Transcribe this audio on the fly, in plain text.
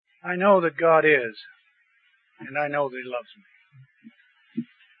I know that God is, and I know that He loves me.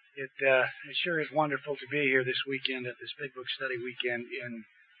 It sure is wonderful to be here this weekend at this Big Book Study weekend in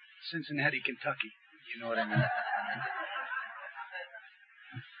Cincinnati, Kentucky. You know what I mean?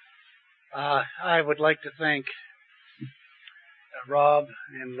 I would like to thank Rob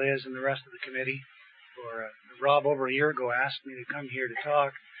and Liz and the rest of the committee for Rob over a year ago asked me to come here to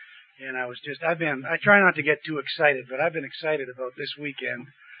talk, and I try not to get too excited, but I've been excited about this weekend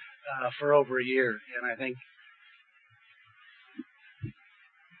for over a year, and I think,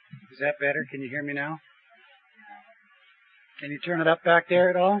 is that better? Can you hear me now? Can you turn it up back there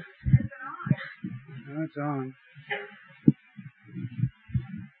at all? Oh, it's on.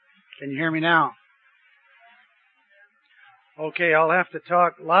 Can you hear me now? Okay, I'll have to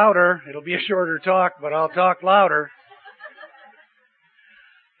talk louder. It'll be a shorter talk, but I'll talk louder.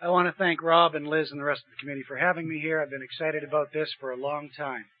 I want to thank Rob and Liz and the rest of the committee for having me here. I've been excited about this for a long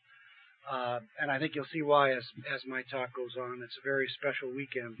time. And I think you'll see why as my talk goes on. It's a very special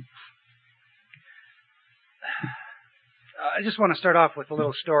weekend. I just want to start off with a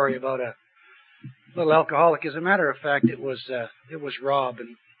little story about a little alcoholic. As a matter of fact, it was Rob,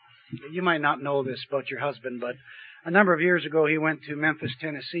 and you might not know this about your husband, but a number of years ago he went to Memphis,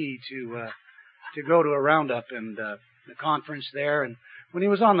 Tennessee to go to a roundup and a conference there. And when he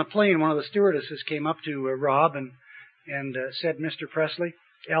was on the plane, one of the stewardesses came up to Rob and said, "Mr. Presley,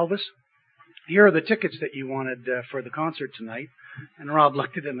 Elvis, here are the tickets that you wanted for the concert tonight." And Rob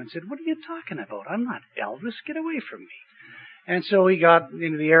looked at him and said, "What are you talking about? I'm not Elvis. Get away from me." And so he got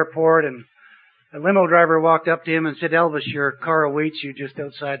into the airport, and a limo driver walked up to him and said, "Elvis, your car awaits you just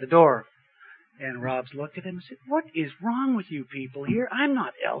outside the door." And Rob looked at him and said, "What is wrong with you people here? I'm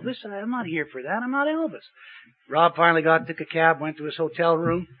not Elvis. I'm not here for that. I'm not Elvis." Rob finally took a cab, went to his hotel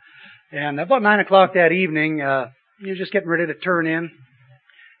room, and about 9 o'clock that evening, he was just getting ready to turn in,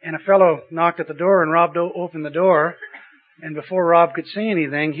 and a fellow knocked at the door, and Rob opened the door, and before Rob could say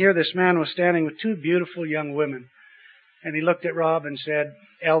anything, here this man was standing with two beautiful young women, and he looked at Rob and said,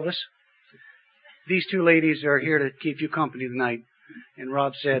 "Elvis, these two ladies are here to keep you company tonight." And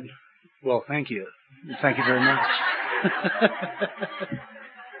Rob said, "Well, thank you. Thank you very much."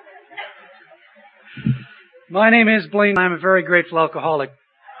 My name is Blaine. I'm a very grateful alcoholic.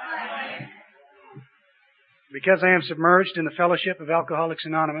 Because I am submerged in the fellowship of Alcoholics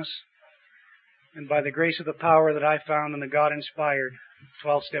Anonymous, and by the grace of the power that I found in the God-inspired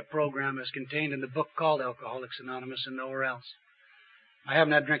 12-step program as contained in the book called Alcoholics Anonymous and nowhere else, I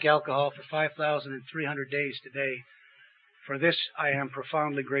haven't had to drink alcohol for 5,300 days today. For this, I am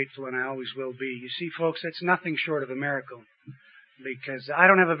profoundly grateful, and I always will be. You see, folks, it's nothing short of a miracle, because I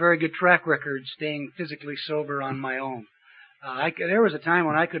don't have a very good track record staying physically sober on my own. There was a time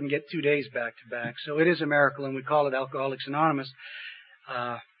when I couldn't get 2 days back to back, so it is a miracle, and we call it Alcoholics Anonymous,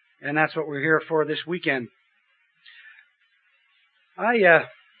 and that's what we're here for this weekend. I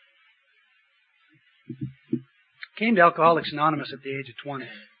came to Alcoholics Anonymous at the age of 20.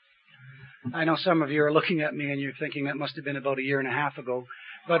 I know some of you are looking at me and you're thinking that must have been about a year and a half ago,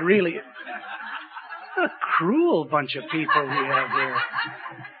 but really, what a cruel bunch of people we have there.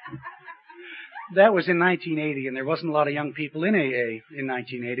 That was in 1980, and there wasn't a lot of young people in AA in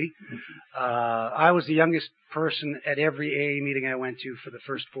 1980. I was the youngest person at every AA meeting I went to for the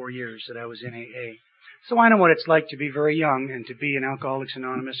first 4 years that I was in AA. So I know what it's like to be very young and to be in Alcoholics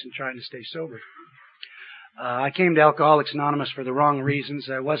Anonymous and trying to stay sober. I came to Alcoholics Anonymous for the wrong reasons.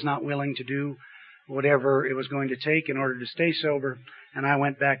 I was not willing to do whatever it was going to take in order to stay sober, and I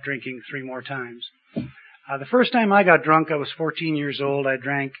went back drinking 3 more times. The first time I got drunk, I was 14 years old. I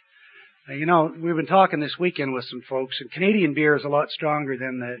drank, we've been talking this weekend with some folks, and Canadian beer is a lot stronger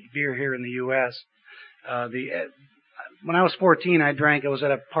than the beer here in the U.S. When I was 14, I was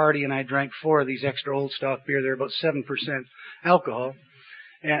at a party, and I drank 4 of these extra old stock beer. They're about 7% alcohol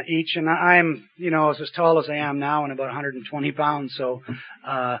each, and I'm, as tall as I am now and about 120 pounds, so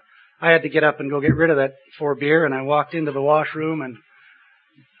I had to get up and go get rid of that 4 beer, and I walked into the washroom, and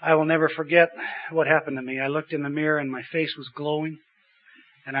I will never forget what happened to me. I looked in the mirror, and my face was glowing,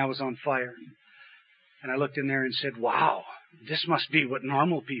 and I was on fire. And I looked in there and said, "Wow, this must be what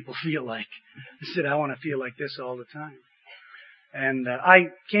normal people feel like." I said, "I want to feel like this all the time." And I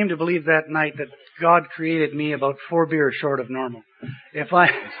came to believe that night that God created me about 4 beers short of normal. If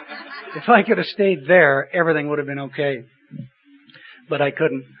I could have stayed there, everything would have been okay. But I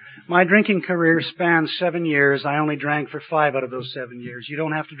couldn't. My drinking career spans 7 years. I only drank for 5 out of those 7 years. You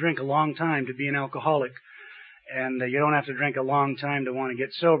don't have to drink a long time to be an alcoholic. And you don't have to drink a long time to want to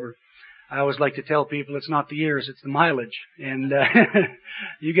get sober. I always like to tell people it's not the years, it's the mileage. And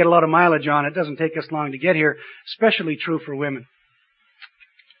you get a lot of mileage on it. It doesn't take us long to get here, especially true for women.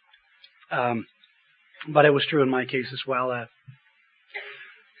 But it was true in my case as well.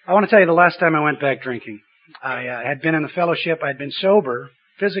 I want to tell you the last time I went back drinking. I had been in the fellowship. I'd been sober,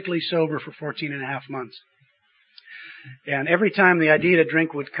 physically sober for 14 and a half months. And every time the idea to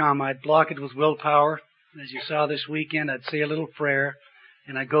drink would come, I'd block it with willpower. As you saw this weekend, I'd say a little prayer,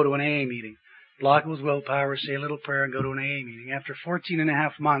 and I'd go to an AA meeting. Block it with willpower, say a little prayer, and go to an AA meeting. After 14 and a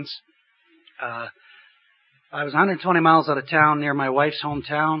half months, I was 120 miles out of town near my wife's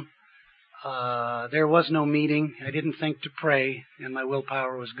hometown. There was no meeting. I didn't think to pray, and my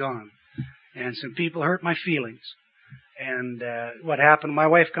willpower was gone. And some people hurt my feelings. And what happened, my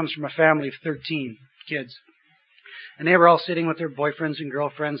wife comes from a family of 13 kids. And they were all sitting with their boyfriends and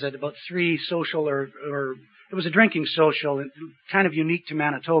girlfriends at about 3 social, or it was a drinking social, kind of unique to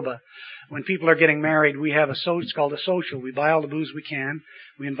Manitoba. When people are getting married, we have it's called a social. We buy all the booze we can.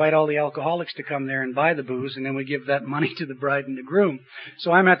 We invite all the alcoholics to come there and buy the booze, and then we give that money to the bride and the groom.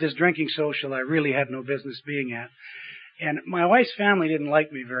 So I'm at this drinking social I really had no business being at. And my wife's family didn't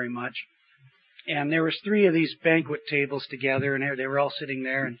like me very much. And there was 3 of these banquet tables together, and they were all sitting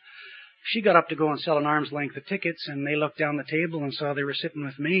there, and she got up to go and sell an arm's length of tickets, and they looked down the table and saw they were sitting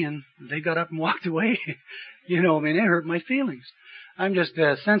with me, and they got up and walked away. It hurt my feelings. I'm just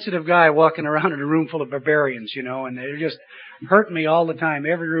a sensitive guy walking around in a room full of barbarians, and they're just hurting me all the time.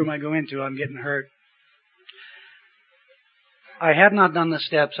 Every room I go into, I'm getting hurt. I had not done the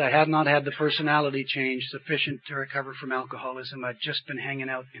steps. I had not had the personality change sufficient to recover from alcoholism. I'd just been hanging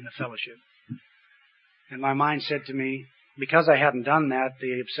out in the fellowship. And my mind said to me, because I hadn't done that,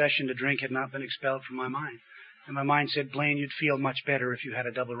 the obsession to drink had not been expelled from my mind. And my mind said, Blaine, you'd feel much better if you had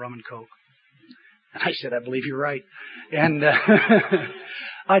a double rum and coke. And I said, I believe you're right. And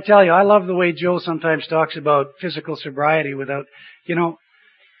I tell you, I love the way Joe sometimes talks about physical sobriety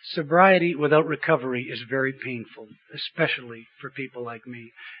sobriety without recovery is very painful, especially for people like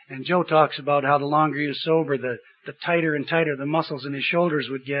me. And Joe talks about how the longer you're sober, the tighter and tighter the muscles in his shoulders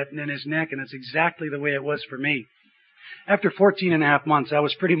would get and in his neck, and it's exactly the way it was for me. After 14 and a half months, I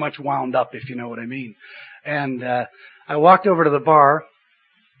was pretty much wound up, if you know what I mean. And I walked over to the bar,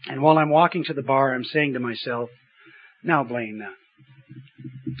 and while I'm walking to the bar, I'm saying to myself, now, Blaine,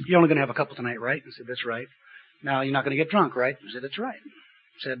 you're only going to have a couple tonight, right? I said, that's right. Now, you're not going to get drunk, right? I said, that's right.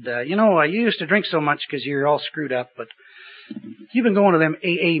 I said, you used to drink so much because you're all screwed up, but you've been going to them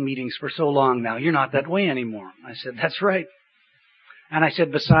AA meetings for so long now. You're not that way anymore. I said, that's right. And I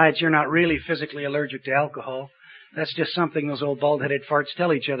said, besides, you're not really physically allergic to alcohol. That's just something those old bald-headed farts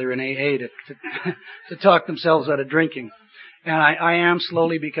tell each other in AA to talk themselves out of drinking. And I am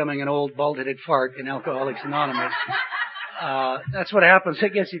slowly becoming an old bald-headed fart in Alcoholics Anonymous. That's what happens. I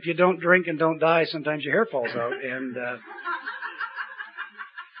guess if you don't drink and don't die, sometimes your hair falls out. And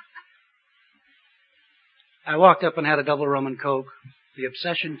I walked up and had a double rum and coke. The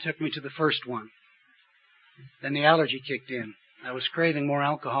obsession took me to the first one. Then the allergy kicked in. I was craving more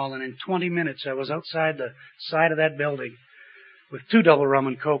alcohol, and in 20 minutes I was outside the side of that building with 2 double rum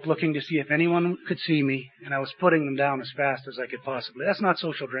and coke, looking to see if anyone could see me, and I was putting them down as fast as I could possibly. That's not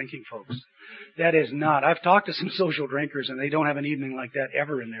social drinking, folks. That is not. I've talked to some social drinkers, and they don't have an evening like that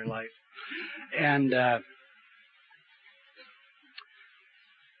ever in their life. And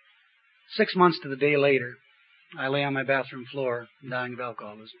 6 months to the day later, I lay on my bathroom floor dying of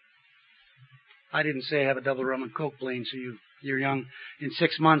alcoholism. I didn't say I have a double rum and coke, Blaine, so you're young. In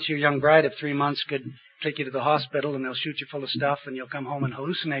 6 months, your young bride of 3 months could take you to the hospital, and they'll shoot you full of stuff, and you'll come home and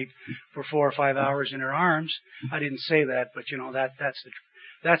hallucinate for 4 or 5 hours in her arms. I didn't say that, but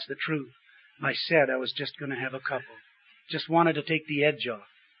that's the truth. I said I was just going to have a couple. Just wanted to take the edge off.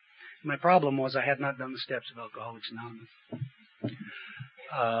 My problem was I had not done the steps of Alcoholics Anonymous.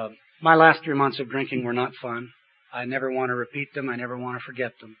 My last 3 months of drinking were not fun. I never want to repeat them. I never want to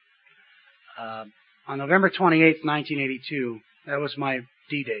forget them. On November 28th, 1982, that was my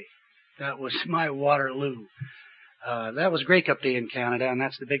D-Day. That was my Waterloo. That was Grey Cup Day in Canada, and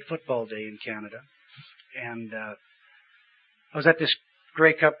that's the big football day in Canada. And I was at this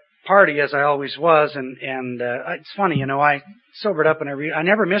Grey Cup party, as I always was, and it's funny, I sobered up, and I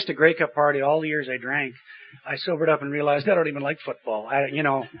never missed a Grey Cup party all the years I drank. I sobered up and realized I don't even like football. I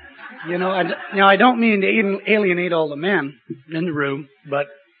don't mean to alienate all the men in the room, but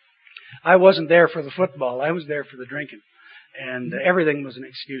I wasn't there for the football. I was there for the drinking. And everything was an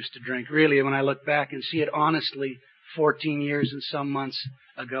excuse to drink. Really, when I look back and see it honestly, 14 years and some months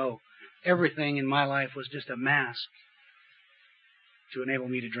ago, everything in my life was just a mask to enable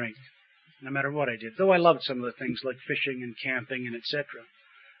me to drink, no matter what I did. Though I loved some of the things like fishing and camping and etc.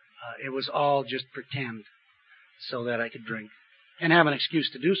 It was all just pretend so that I could drink and have an excuse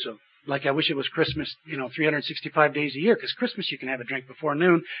to do so. Like I wish it was Christmas, 365 days a year, because Christmas you can have a drink before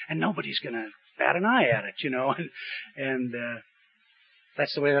noon and nobody's going to bat an eye at it, and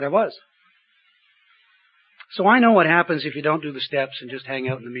that's the way that I was. So I know what happens if you don't do the steps and just hang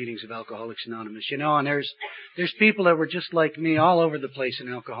out in the meetings of Alcoholics Anonymous, and there's people that were just like me all over the place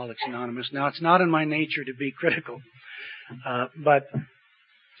in Alcoholics Anonymous. Now, it's not in my nature to be critical, but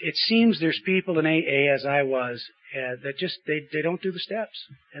it seems there's people in AA, as I was, that just, they don't do the steps.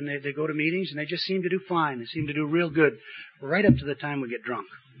 And they go to meetings and they just seem to do fine. They seem to do real good right up to the time we get drunk.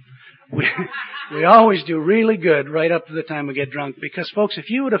 We always do really good right up to the time we get drunk. Because, folks, if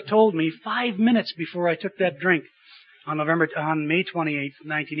you would have told me 5 minutes before I took that drink on May 28th,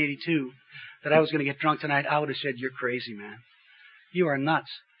 1982, that I was going to get drunk tonight, I would have said, "You're crazy, man. You are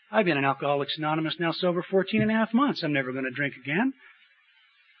nuts. I've been in Alcoholics Anonymous now sober 14 and a half months. I'm never going to drink again."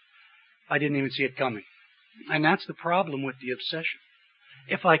 I didn't even see it coming. And that's the problem with the obsession.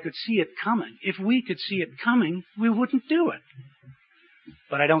 If I could see it coming, if we could see it coming, we wouldn't do it.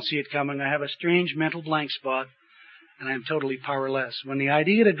 But I don't see it coming. I have a strange mental blank spot, and I'm totally powerless. When the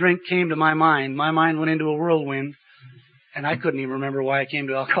idea to drink came to my mind went into a whirlwind, and I couldn't even remember why I came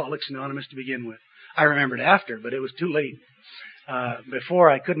to Alcoholics Anonymous to begin with. I remembered after, but it was too late. Before,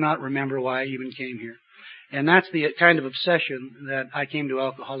 I could not remember why I even came here. And that's the kind of obsession that I came to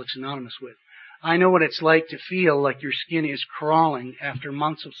Alcoholics Anonymous with. I know what it's like to feel like your skin is crawling after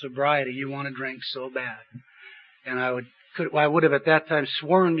months of sobriety. You want to drink so bad. And I would have at that time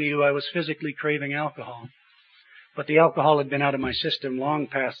sworn to you I was physically craving alcohol. But the alcohol had been out of my system long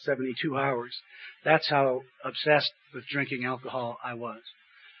past 72 hours. That's how obsessed with drinking alcohol I was.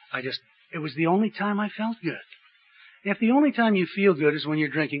 It was the only time I felt good. If the only time you feel good is when you're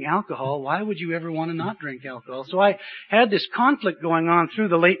drinking alcohol, why would you ever want to not drink alcohol? So I had this conflict going on through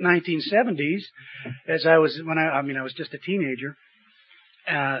the late 1970s as I was just a teenager.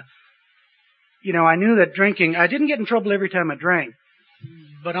 I knew that drinking, I didn't get in trouble every time I drank,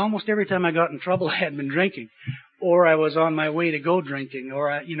 but almost every time I got in trouble I had been drinking, or I was on my way to go drinking,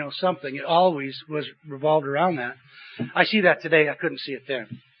 or something. It always was revolved around that. I see that today. I couldn't see it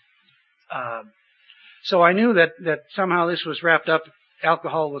then. So I knew that somehow this was wrapped up.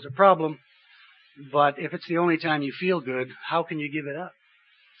 Alcohol was a problem, but if it's the only time you feel good, how can you give it up?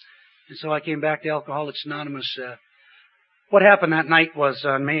 And so I came back to Alcoholics Anonymous. What happened that night was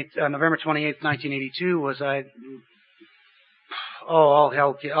on November 28th, 1982, was all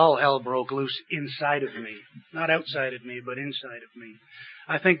hell broke loose inside of me. Not outside of me, but inside of me.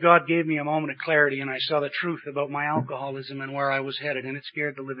 I think God gave me a moment of clarity, and I saw the truth about my alcoholism and where I was headed, and it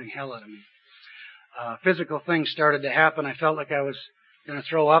scared the living hell out of me. Physical things started to happen. I felt like I was going to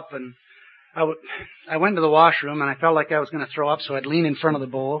throw up, and I went to the washroom, and I felt like I was going to throw up, so I'd lean in front of the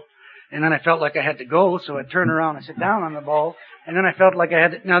bowl, and then I felt like I had to go, so I'd turn around and sit down on the bowl, and then I felt like I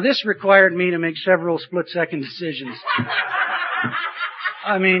had to... Now, this required me to make several split-second decisions.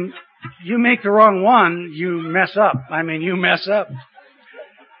 I mean, you make the wrong one, you mess up.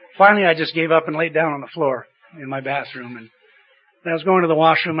 Finally, I just gave up and laid down on the floor in my bathroom, and I was going to the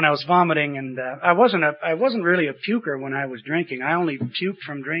washroom and I was vomiting, and I wasn't really a puker when I was drinking. I only puked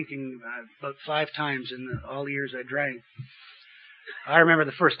from drinking about 5 times in all the years I drank. I remember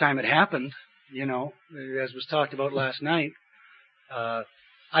the first time it happened, as was talked about last night.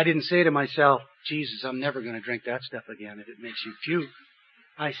 I didn't say to myself, "Jesus, I'm never going to drink that stuff again if it makes you puke."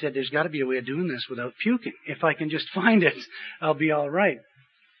 I said, "There's got to be a way of doing this without puking. If I can just find it, I'll be all right."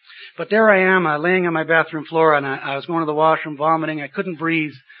 But there I am, laying on my bathroom floor, and I was going to the washroom, vomiting. I couldn't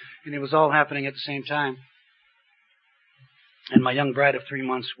breathe, and it was all happening at the same time. And my young bride of 3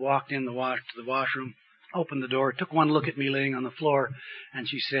 months walked in to the washroom, opened the door, took one look at me laying on the floor, and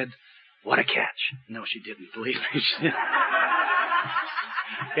she said, "What a catch." No, she didn't, believe me. She said,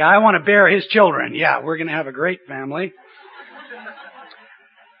 "Yeah, I want to bear his children. Yeah, we're going to have a great family."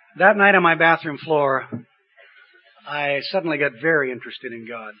 That night on my bathroom floor, I suddenly got very interested in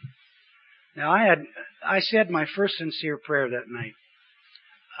God. Now, I said my first sincere prayer that night.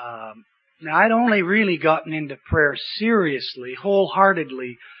 Now, I'd only really gotten into prayer seriously,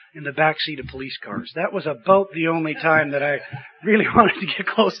 wholeheartedly, in the backseat of police cars. That was about the only time that I really wanted to get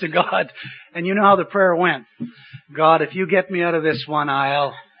close to God. And you know how the prayer went. "God, if you get me out of this one,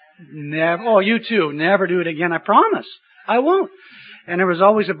 I'll never, you too, never do it again. I promise. I won't." And there was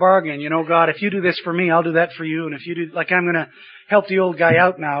always a bargain. "God, if you do this for me, I'll do that for you. And if you do, like I'm going to help the old guy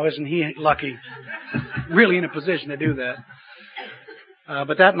out now, isn't he lucky?" Really in a position to do that.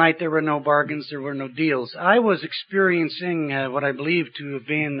 But that night there were no bargains, there were no deals. I was experiencing what I believe to have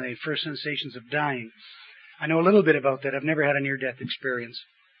been the first sensations of dying. I know a little bit about that. I've never had a near-death experience.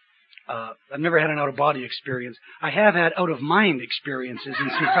 I've never had an out-of-body experience. I have had out-of-mind experiences in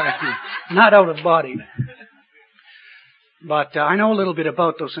sobriety, not out-of-body. But I know a little bit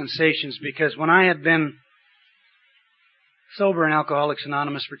about those sensations because when I had been sober in Alcoholics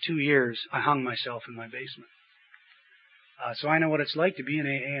Anonymous for 2 years, I hung myself in my basement. So I know what it's like to be in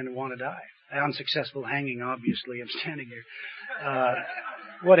AA and to want to die. Unsuccessful hanging, obviously. I'm standing here.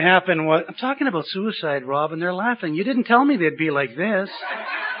 What happened was, I'm talking about suicide, Rob, and they're laughing. You didn't tell me they'd be like this.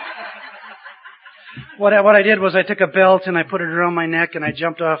 What I did was I took a belt and I put it around my neck and I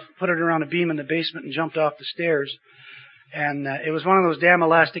jumped off, put it around a beam in the basement and jumped off the stairs. And it was one of those damn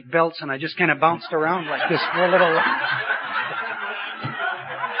elastic belts and I just kind of bounced around like this for a little while.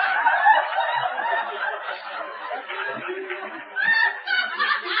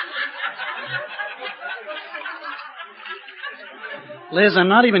 Liz, I'm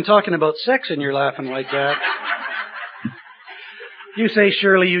not even talking about sex and you're laughing like that. You say,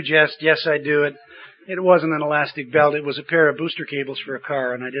 Shirley, you jest. Yes, I do it. It wasn't an elastic belt. It was a pair of booster cables for a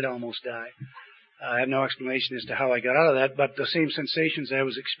car, and I did almost die. I have no explanation as to how I got out of that, but the same sensations I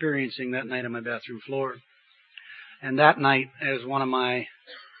was experiencing that night on my bathroom floor. And that night, as one of my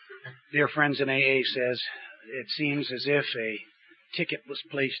dear friends in AA says, it seems as if a ticket was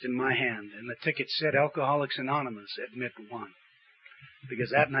placed in my hand, and the ticket said Alcoholics Anonymous, admit one.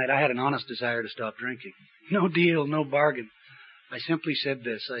 Because that night I had an honest desire to stop drinking. No deal, no bargain. I simply said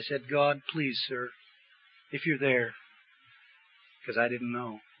this. I said, God, please, sir, if you're there, because I didn't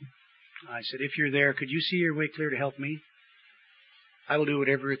know. I said, if you're there, could you see your way clear to help me? I will do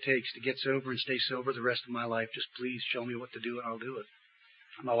whatever it takes to get sober and stay sober the rest of my life. Just please show me what to do and I'll do it.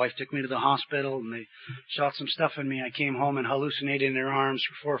 My wife took me to the hospital and they shot some stuff in me. I came home and hallucinated in her arms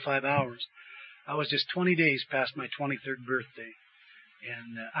for 4 or 5 hours. I was just 20 days past my 23rd birthday.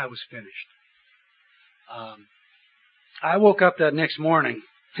 And I was finished. I woke up that next morning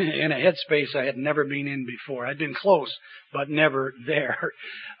in a headspace I had never been in before. I'd been close, but never there.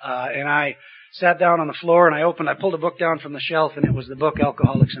 And I sat down on the floor and I pulled a book down from the shelf and it was the book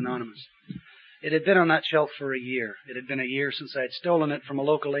Alcoholics Anonymous. It had been on that shelf for a year. It had been a year since I'd stolen it from a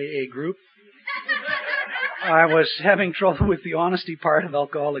local AA group. I was having trouble with the honesty part of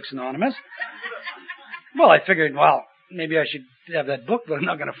Alcoholics Anonymous. Well, I figured, well, maybe I should have that book, but I'm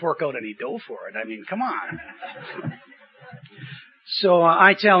not going to fork out any dough for it. I mean, come on. So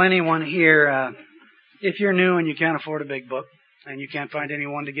I tell anyone here, if you're new and you can't afford a big book and you can't find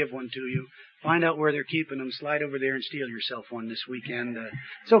anyone to give one to you, find out where they're keeping them, slide over there and steal yourself one this weekend.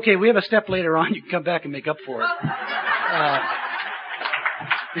 It's okay. We have a step later on. You can come back and make up for it.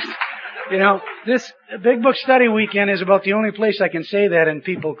 You know, this Big Book Study Weekend is about the only place I can say that and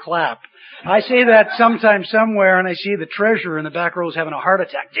people clap. I say that sometime somewhere and I see the treasurer in the back row is having a heart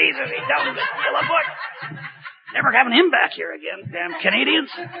attack. Jesus, he's down to steal a book. Never having him back here again. Damn Canadians.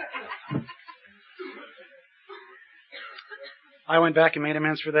 I went back and made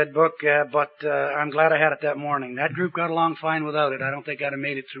amends for that book, but I'm glad I had it that morning. That group got along fine without it. I don't think I'd have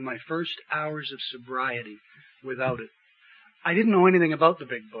made it through my first hours of sobriety without it. I didn't know anything about the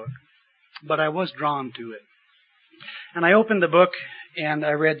big book, but I was drawn to it. And I opened the book and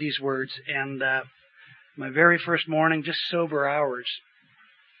I read these words, and my very first morning, just sober hours,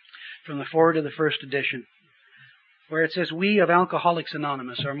 from the foreword to the first edition, where it says, we of Alcoholics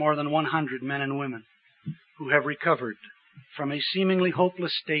Anonymous are more than 100 men and women who have recovered from a seemingly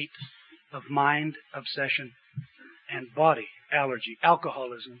hopeless state of mind obsession and body allergy,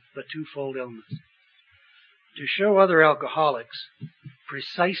 alcoholism, the twofold illness. To show other alcoholics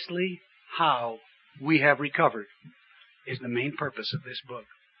precisely how we have recovered is the main purpose of this book.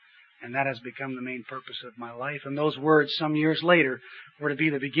 And that has become the main purpose of my life. And those words, some years later, were to be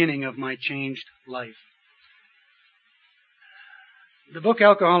the beginning of my changed life. The book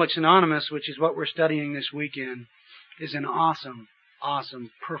Alcoholics Anonymous, which is what we're studying this weekend, is an awesome,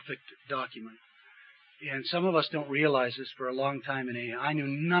 perfect document. And some of us don't realize this for a long time in AA. I knew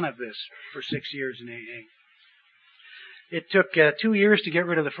none of this for 6 years in AA. It took 2 years to get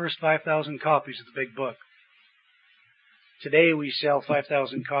rid of the first 5,000 copies of the big book. Today we sell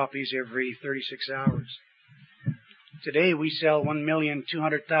 5,000 copies every 36 hours. Today we sell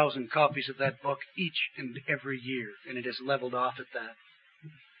 1,200,000 copies of that book each and every year, and it has leveled off at that.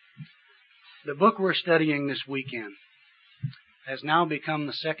 The book we're studying this weekend has now become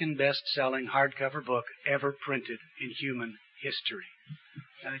the second best-selling hardcover book ever printed in human history.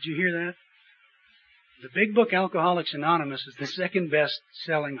 Now, did you hear that? The big book Alcoholics Anonymous is the second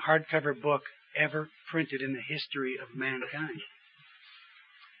best-selling hardcover book ever printed in the history of mankind.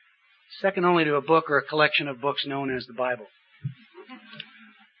 Second only to a book or a collection of books known as the Bible.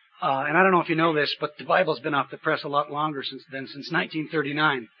 And I don't know if you know this, but the Bible's been off the press a lot longer since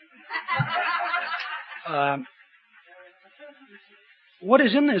 1939. What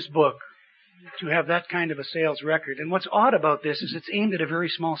is in this book to have that kind of a sales record? And what's odd about this is it's aimed at a very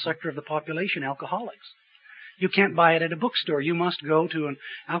small sector of the population, alcoholics. You can't buy it at a bookstore. You must go to an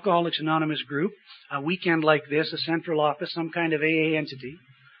Alcoholics Anonymous group, a weekend like this, a central office, some kind of AA entity,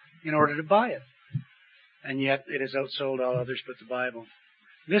 in order to buy it. And yet it has outsold all others but the Bible.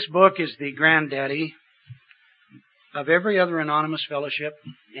 This book is the granddaddy of every other anonymous fellowship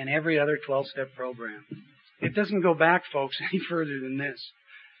and every other 12-step program. It doesn't go back, folks, any further than this.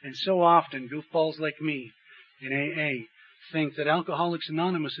 And so often, goofballs like me in AA think that Alcoholics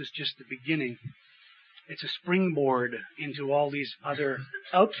Anonymous is just the beginning. It's a springboard into all these other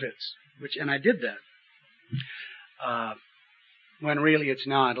outfits, and I did that. When really it's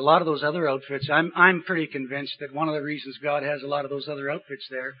not. A lot of those other outfits, I'm pretty convinced that one of the reasons God has a lot of those other outfits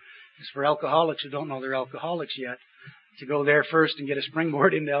there is for alcoholics who don't know they're alcoholics yet, to go there first and get a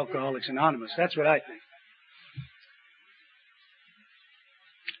springboard into Alcoholics Anonymous. That's what I think.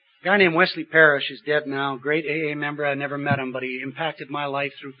 A guy named Wesley Parrish is dead now, great AA member. I never met him, but he impacted my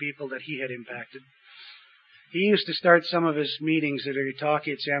life through people that he had impacted. He used to start some of his meetings that he'd talk.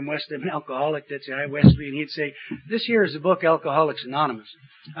 He'd say, "I'm Wesley, I'm an alcoholic." They'd say, "Hi, Wesley." And he'd say, "This here is the book Alcoholics Anonymous.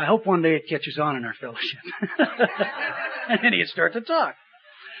 I hope one day it catches on in our fellowship." And then he'd start to talk.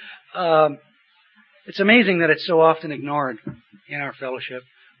 It's amazing that it's so often ignored in our fellowship.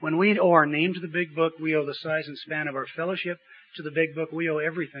 When we owe our name to the big book, we owe the size and span of our fellowship to the big book. We owe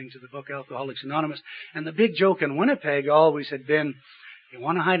everything to the book Alcoholics Anonymous. And the big joke in Winnipeg always had been, you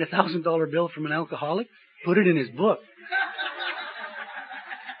want to hide a $1,000 bill from an alcoholic? Put it in his book.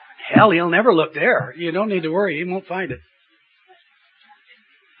 Hell, he'll never look there. You don't need to worry. He won't find it.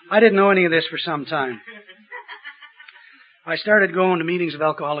 I didn't know any of this for some time. I started going to meetings of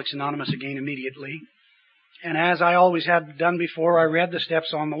Alcoholics Anonymous again immediately. And as I always had done before, I read the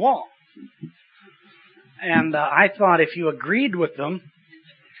steps on the wall. And I thought if you agreed with them,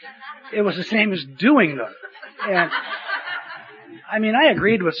 it was the same as doing them. And I mean, I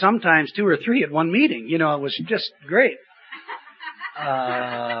agreed with sometimes 2 or 3 at one meeting. You know, it was just great.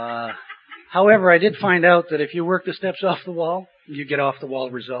 However, I did find out that if you work the steps off the wall, you get off the wall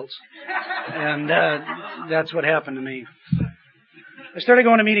results. And that's what happened to me. I started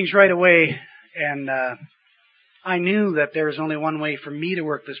going to meetings right away, and I knew that there was only one way for me to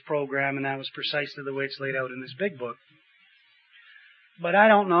work this program, and that was precisely the way it's laid out in this big book. But I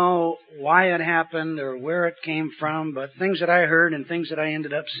don't know why it happened or where it came from, but things that I heard and things that I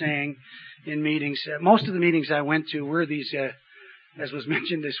ended up saying in meetings, most of the meetings I went to were these, as was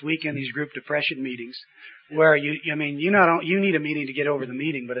mentioned this weekend, these group depression meetings, where you need a meeting to get over the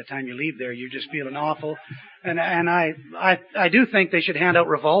meeting. By the time you leave there, you're just feeling awful. And I do think they should hand out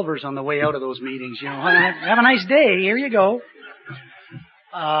revolvers on the way out of those meetings. You know, have a nice day. Here you go.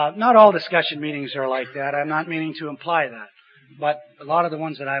 Not all discussion meetings are like that. I'm not meaning to imply that. But a lot of the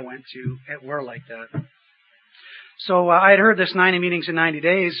ones that I went to were like that. So I had heard this 90 meetings in 90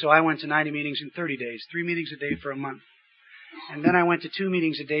 days, so I went to 90 meetings in 30 days, 3 meetings a day for a month. And then I went to 2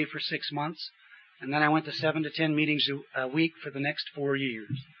 meetings a day for 6 months. And then I went to 7 to 10 meetings a week for the next 4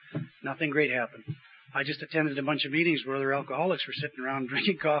 years. Nothing great happened. I just attended a bunch of meetings where other alcoholics were sitting around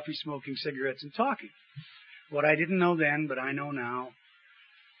drinking coffee, smoking cigarettes, and talking. What I didn't know then, but I know now,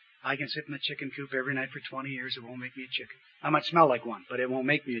 I can sit in a chicken coop every night for 20 years. It won't make me a chicken. I might smell like one, but it won't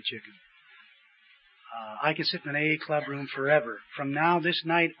make me a chicken. I can sit in an AA club room forever, from now, this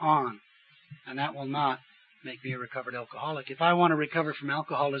night on, and that will not make me a recovered alcoholic. If I want to recover from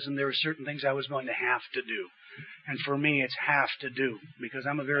alcoholism, there are certain things I was going to have to do. And for me, it's have to do, because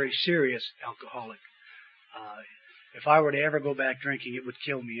I'm a very serious alcoholic. If I were to ever go back drinking, it would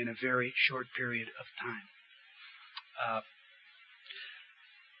kill me in a very short period of time.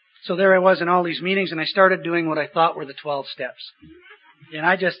 So there I was in all these meetings, and I started doing what I thought were the 12 steps. And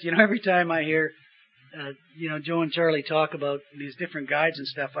I just, every time I hear, Joe and Charlie talk about these different guides and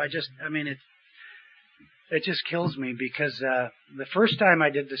stuff, it just kills me, because the first time I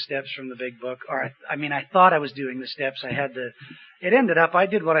did the steps from the big book, I thought I was doing the steps. It ended up, I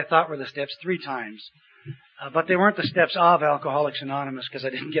did what I thought were the steps 3 times. But they weren't the steps of Alcoholics Anonymous, because I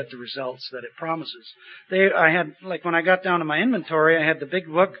didn't get the results that it promises. I had, like when I got down to my inventory, I had the big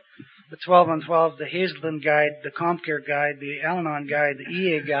book, the 12 on 12, the Hazelden Guide, the CompCare Guide, the Al-Anon Guide, the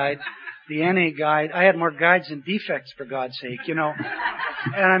EA Guide, the NA Guide. I had more guides than defects, for God's sake, And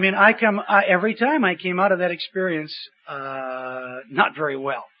every time I came out of that experience, not very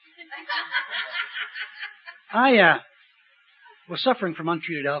well. I was suffering from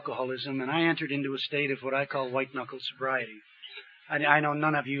untreated alcoholism, and I entered into a state of what I call white-knuckle sobriety. I know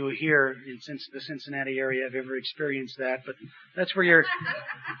none of you here in the Cincinnati area have ever experienced that, but that's where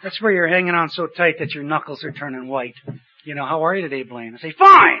you're hanging on so tight that your knuckles are turning white. You know, how are you today, Blaine? I say,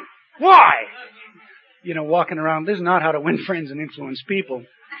 fine! Why? You know, walking around, this is not how to win friends and influence people.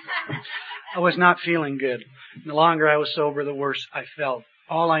 I was not feeling good. The longer I was sober, the worse I felt.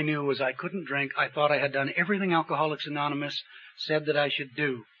 All I knew was I couldn't drink. I thought I had done everything Alcoholics Anonymous said that I should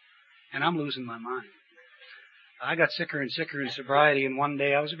do. And I'm losing my mind. I got sicker and sicker in sobriety, and one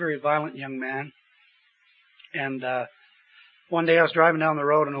day I was a very violent young man. And one day I was driving down the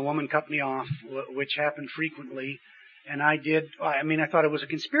road and a woman cut me off, which happened frequently. And I thought it was a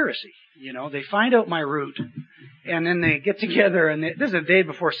conspiracy. You know, they find out my route, and then they get together, and this is a day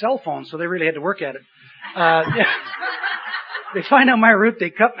before cell phones, so they really had to work at it. They find out my route, they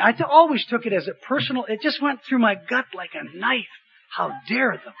cut me. I always took it as a personal, it just went through my gut like a knife. How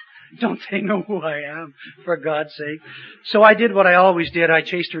dare them? Don't they know who I am, for God's sake? So I did what I always did. I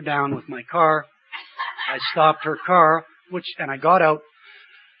chased her down with my car. I stopped her car, and I got out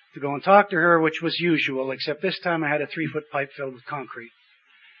to go and talk to her, which was usual, except this time I had a 3-foot pipe filled with concrete.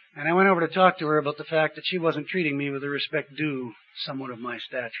 And I went over to talk to her about the fact that she wasn't treating me with the respect due someone of my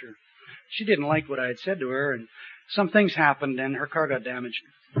stature. She didn't like what I had said to her, and some things happened, and her car got damaged.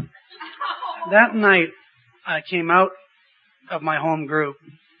 That night, I came out of my home group,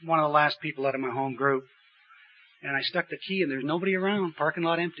 one of the last people out of my home group, and I stuck the key, and there's nobody around, parking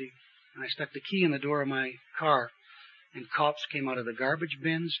lot empty. And I stuck the key in the door of my car, and cops came out of the garbage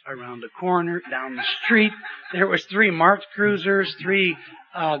bins, around the corner, down the street. There was 3 marked cruisers, 3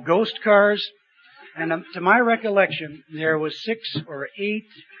 ghost cars, and to my recollection, there was 6 or 8.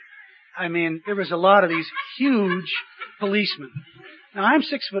 I mean, there was a lot of these huge policemen. Now, I'm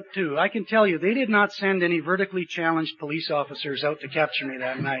 6'2". I can tell you, they did not send any vertically challenged police officers out to capture me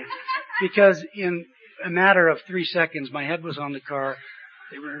that night, because in a matter of 3 seconds, my head was on the car.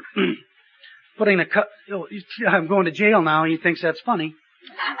 They were putting the I'm going to jail now, and he thinks that's funny.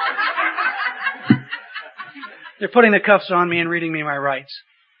 They're putting the cuffs on me and reading me my rights.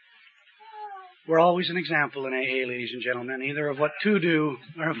 We're always an example in AA, ladies and gentlemen, either of what to do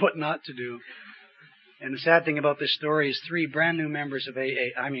or of what not to do. And the sad thing about this story is 3 brand new members of AA,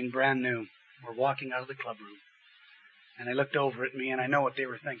 brand new, were walking out of the club room. And they looked over at me, and I know what they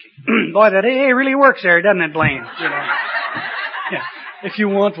were thinking. Boy, that AA really works there, doesn't it, Blaine? You know. Yeah. If you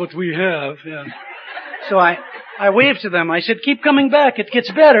want what we have, yeah. So I waved to them. I said, keep coming back. It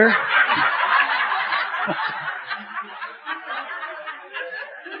gets better.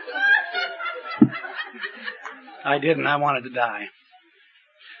 I didn't. I wanted to die.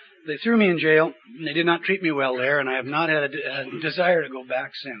 They threw me in jail. They did not treat me well there, and I have not had a desire to go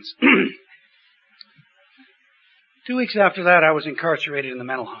back since. 2 weeks after that, I was incarcerated in the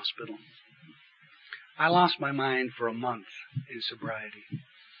mental hospital. I lost my mind for a month in sobriety.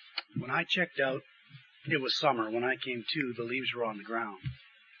 When I checked out, it was summer. When I came to, the leaves were on the ground.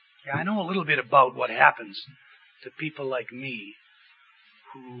 Yeah, I know a little bit about what happens to people like me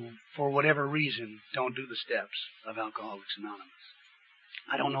who, for whatever reason, don't do the steps of Alcoholics Anonymous.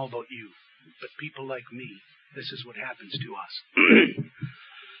 I don't know about you, but people like me, this is what happens to us.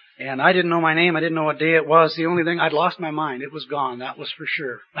 And I didn't know my name. I didn't know what day it was. The only thing, I'd lost my mind. It was gone. That was for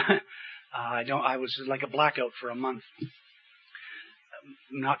sure. I was like a blackout for a month.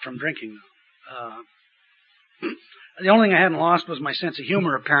 Not from drinking, though. The only thing I hadn't lost was my sense of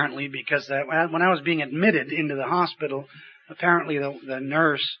humor, apparently, because when I was being admitted into the hospital, apparently the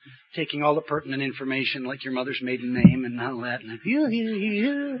nurse, taking all the pertinent information, like your mother's maiden name and all that,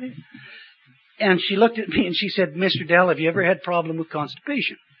 and she looked at me and she said, Mr. Dell, have you ever had problem with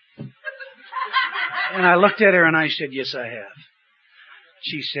constipation? And I looked at her and I said, yes, I have.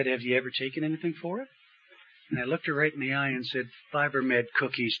 She said, have you ever taken anything for it? And I looked her right in the eye and said, FiberMed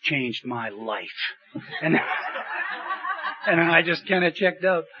cookies changed my life. And I just kind of checked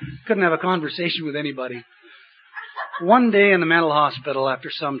out. Couldn't have a conversation with anybody. One day in the mental hospital, after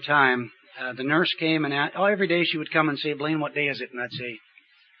some time, the nurse came and every day she would come and say, Blaine, what day is it? And I'd say,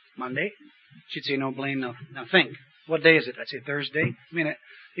 Monday. She'd say, no, Blaine, no. Now think, what day is it? I'd say, Thursday. I mean,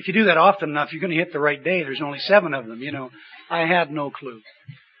 if you do that often enough, you're going to hit the right day. There's only 7 of them, you know. I had no clue.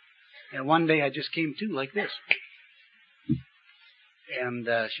 And one day I just came to like this. And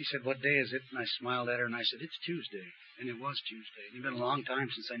she said, what day is it? And I smiled at her and I said, it's Tuesday. And it was Tuesday. It had been a long time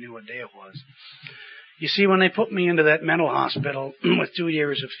since I knew what day it was. You see, when they put me into that mental hospital with 2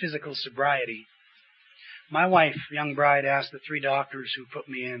 years of physical sobriety, my wife, young bride, asked the 3 doctors who put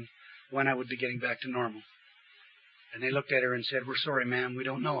me in when I would be getting back to normal. And they looked at her and said, we're sorry, ma'am, we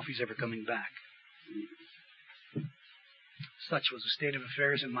don't know if he's ever coming back. Such was the state of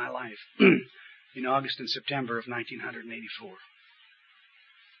affairs in my life in August and September of 1984.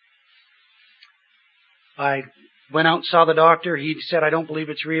 I went out and saw the doctor. He said, I don't believe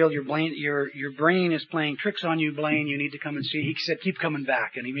it's real. Your brain is playing tricks on you, Blaine. You need to come and see. He said, keep coming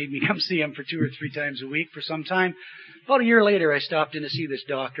back. And he made me come see him for 2 or 3 times a week for some time. About a year later, I stopped in to see this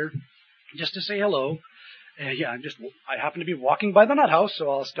doctor just to say hello. I happen to be walking by the nut house, so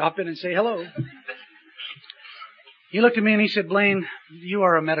I'll stop in and say hello. He looked at me and he said, Blaine, you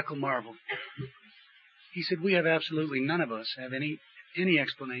are a medical marvel. He said, we have absolutely none of us have any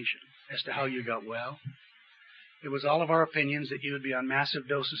explanation as to how you got well. It was all of our opinions that you would be on massive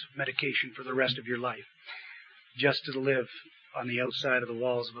doses of medication for the rest of your life, just to live on the outside of the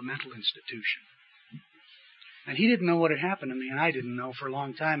walls of a mental institution. And he didn't know what had happened to me, and I didn't know for a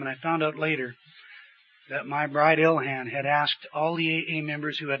long time, and I found out later that my bride Ilhan had asked all the AA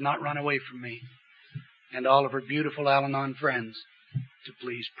members who had not run away from me, and all of her beautiful Al-Anon friends, to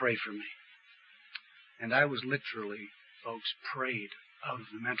please pray for me. And I was literally, folks, prayed out of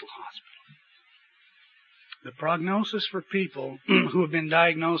the mental hospital. The prognosis for people who have been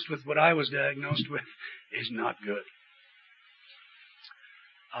diagnosed with what I was diagnosed with is not good.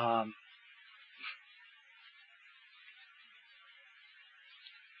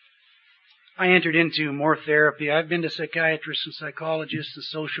 I entered into more therapy. I've been to psychiatrists and psychologists and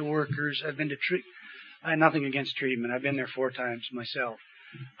social workers. I've been to I have nothing against treatment. I've been there 4 times myself.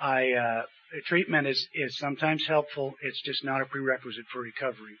 Treatment is sometimes helpful. It's just not a prerequisite for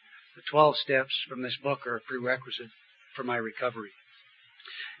recovery. The 12 steps from this book are a prerequisite for my recovery.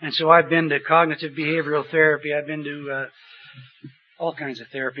 And so I've been to cognitive behavioral therapy. I've been to all kinds of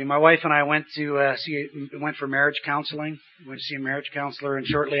therapy. My wife and I went for marriage counseling. Went to see a marriage counselor, and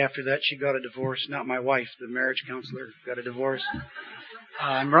shortly after that she got a divorce. Not my wife, the marriage counselor got a divorce.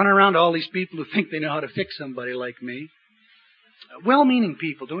 I'm running around to all these people who think they know how to fix somebody like me. Well-meaning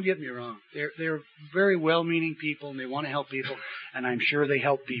people, don't get me wrong. They're very well-meaning people, and they want to help people, and I'm sure they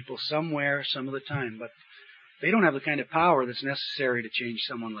help people somewhere, some of the time, but they don't have the kind of power that's necessary to change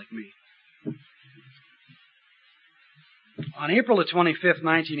someone like me. On April the 25th,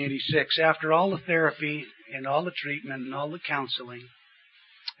 1986, after all the therapy and all the treatment and all the counseling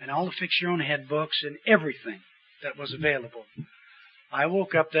and all the fix-your-own-head books and everything that was available, I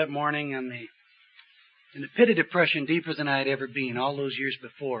woke up that morning in the pit of depression deeper than I had ever been all those years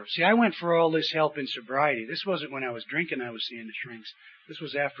before. See, I went for all this help in sobriety. This wasn't when I was drinking I was seeing the shrinks. This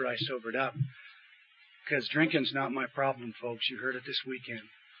was after I sobered up. Because drinking's not my problem, folks. You heard it this weekend.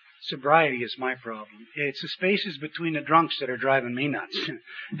 Sobriety is my problem. It's the spaces between the drunks that are driving me nuts.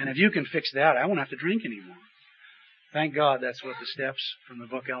 And if you can fix that, I won't have to drink anymore. Thank God that's what the steps from the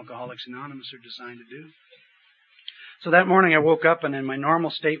book Alcoholics Anonymous are designed to do. So that morning I woke up, and in my normal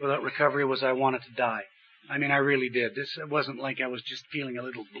state without recovery was I wanted to die. I mean, I really did. It wasn't like I was just feeling a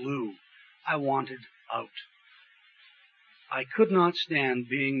little blue. I wanted out. I could not stand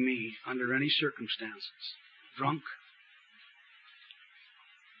being me under any circumstances, drunk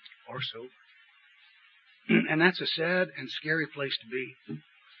or sober. And that's a sad and scary place to be.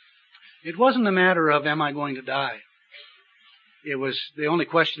 It wasn't a matter of, am I going to die? It was, the only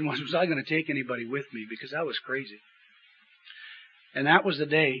question was I going to take anybody with me? Because I was crazy. And that was the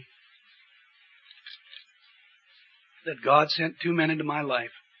day that God sent 2 men into my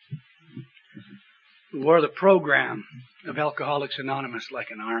life who wore the program of Alcoholics Anonymous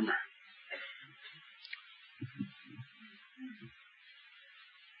like an armor.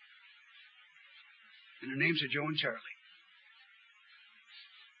 And their names are Joe and Charlie.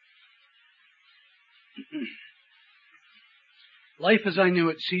 Life as I knew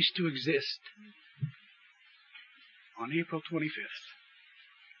it ceased to exist on April 25th.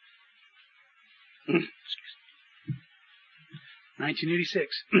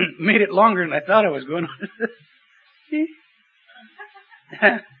 1986. Made it longer than I thought I was going to.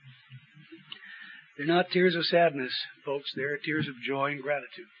 They're not tears of sadness, folks. They're tears of joy and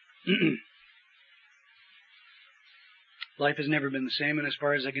gratitude. Life has never been the same, and as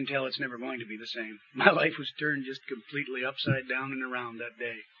far as I can tell, it's never going to be the same. My life was turned just completely upside down and around that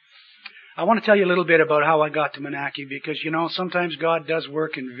day. I want to tell you a little bit about how I got to Menachie, because, sometimes God does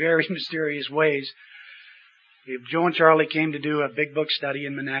work in very mysterious ways. Joe and Charlie came to do a Big Book study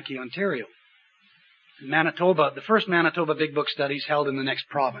in Menachie, Ontario. Manitoba, the first Manitoba Big Book studies held in the next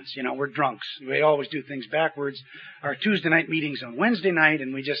province. We're drunks. We always do things backwards. Our Tuesday night meetings on Wednesday night,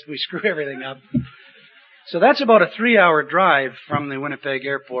 and we screw everything up. So that's about a 3-hour drive from the Winnipeg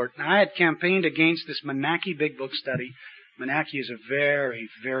airport. Now, I had campaigned against this Menachie Big Book study. Menachie is a very,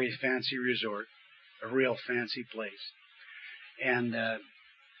 very fancy resort, a real fancy place. And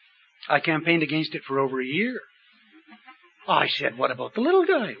I campaigned against it for over a year. I said, what about the little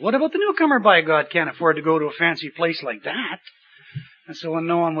guy? What about the newcomer, by God, can't afford to go to a fancy place like that? And so when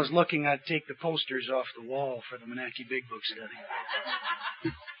no one was looking, I'd take the posters off the wall for the Moonachie Big Book Study.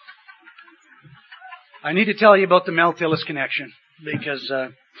 I need to tell you about the Mel Tillis connection, because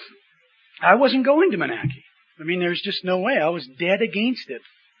I wasn't going to Moonachie. I mean, there's just no way. I was dead against it.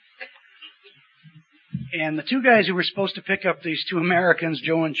 And the two guys who were supposed to pick up these two Americans,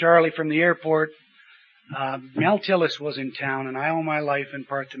 Joe and Charlie, from the airport, Mel Tillis was in town, and I owe my life in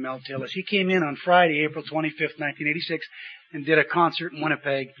part to Mel Tillis. He came in on Friday, April 25th, 1986, and did a concert in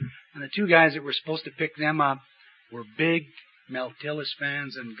Winnipeg. And the two guys that were supposed to pick them up were big Mel Tillis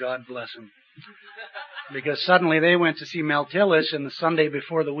fans, and God bless them. Because suddenly they went to see Mel Tillis, and the Sunday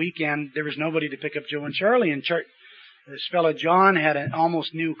before the weekend, there was nobody to pick up Joe and Charlie. And this fellow John had an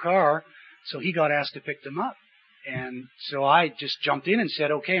almost new car, so he got asked to pick them up. And so I just jumped in and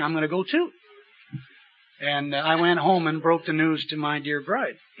said, okay, I'm going to go too. And I went home and broke the news to my dear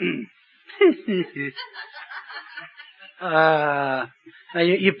bride. Now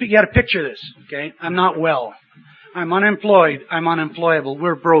you got to picture this, okay? I'm not well. I'm unemployed. I'm unemployable.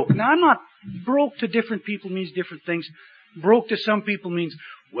 We're broke. Now, I'm not broke to different people means different things. Broke to some people means,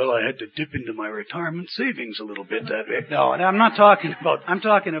 well, I had to dip into my retirement savings a little bit that way. No, I'm talking about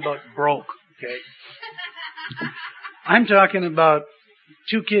broke, okay? I'm talking about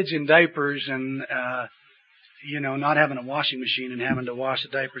two kids in diapers and, not having a washing machine and having to wash the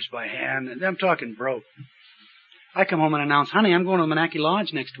diapers by hand. And I'm talking broke. I come home and announce, honey, I'm going to the Moonachie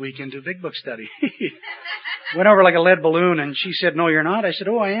Lodge next weekend to a Big Book Study. Went over like a lead balloon, and she said, no, you're not. I said,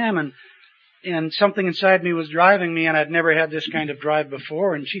 oh, I am. And something inside me was driving me, and I'd never had this kind of drive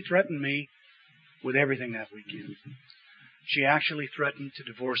before, and she threatened me with everything that weekend. She actually threatened to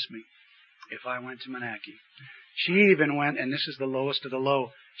divorce me if I went to Moonachie. She even went, and this is the lowest of the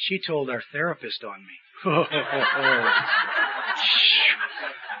low, she told our therapist on me.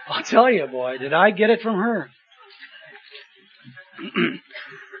 I'll tell you, boy, did I get it from her.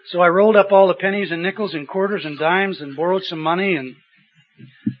 So I rolled up all the pennies and nickels and quarters and dimes and borrowed some money, and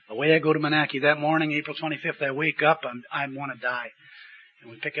away I go to Moonachie. That morning, April 25th, I wake up, I want to die.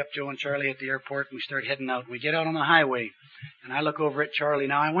 And we pick up Joe and Charlie at the airport, and we start heading out. We get out on the highway, and I look over at Charlie.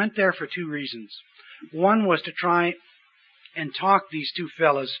 Now, I went there for two reasons. One was to try and talk these two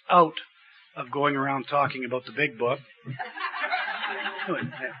fellas out of going around talking about the big book.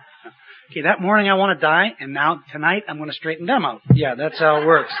 Okay, that morning I want to die, and now tonight I'm going to straighten them out. Yeah, that's how it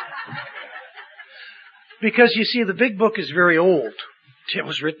works. Because you see, the big book is very old. It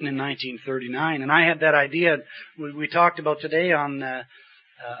was written in 1939, and I had that idea we talked about today on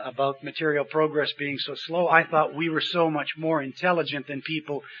about material progress being so slow. I thought we were so much more intelligent than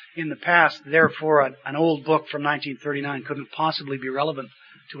people in the past. Therefore, an old book from 1939 couldn't possibly be relevant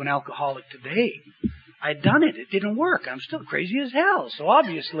to an alcoholic today. I'd done it. It didn't work. I'm still crazy as hell. So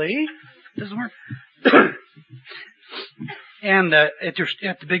obviously, it doesn't work. And the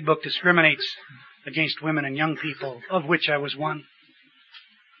big book discriminates against women and young people, of which I was one.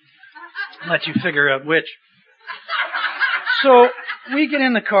 Let you figure out which. So we get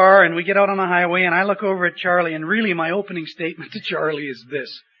in the car and we get out on the highway, and I look over at Charlie, and really my opening statement to Charlie is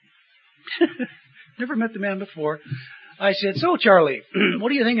this. Never met the man before. I said, so Charlie, what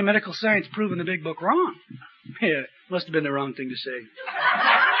do you think of medical science proving the big book wrong? Yeah, must have been the wrong thing to say.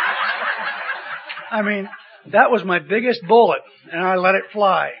 I mean, that was my biggest bullet, and I let it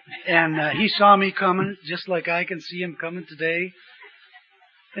fly. And he saw me coming, just like I can see him coming today.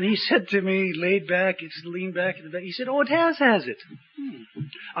 And he said to me, laid back, he just leaned back in the bed. He said, oh, it has it?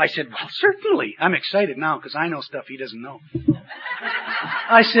 I said, well, certainly. I'm excited now because I know stuff he doesn't know.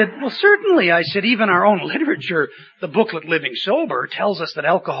 I said, well, certainly. I said, even our own literature, the booklet Living Sober, tells us that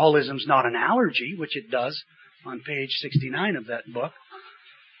alcoholism's not an allergy, which it does on page 69 of that book.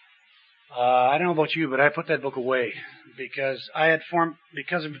 I don't know about you, but I put that book away because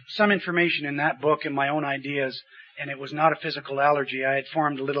because of some information in that book and my own ideas, and it was not a physical allergy. I had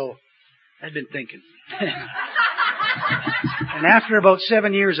formed I'd been thinking. And after about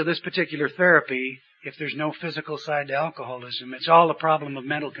 7 years of this particular therapy, if there's no physical side to alcoholism, it's all a problem of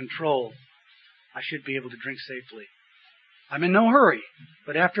mental control. I should be able to drink safely. I'm in no hurry,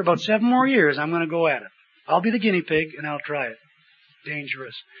 but after about 7 more years, I'm going to go at it. I'll be the guinea pig, and I'll try it.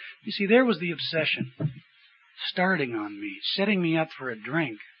 Dangerous. You see, there was the obsession starting on me, setting me up for a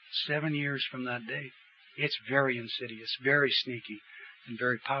drink 7 years from that day. It's very insidious, very sneaky, and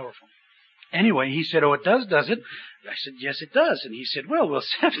very powerful. Anyway, he said, oh, it does it? I said, yes, it does. And he said, well, we'll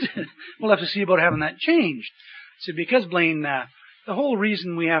have to see about having that changed. I said, because, Blaine, the whole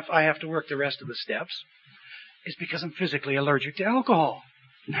reason I have to work the rest of the steps is because I'm physically allergic to alcohol.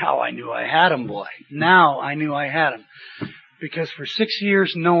 Now I knew I had him, boy. Now I knew I had him. Because for 6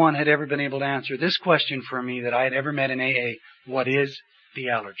 years, no one had ever been able to answer this question for me that I had ever met in AA. What is the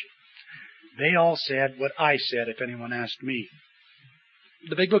allergy? They all said what I said if anyone asked me.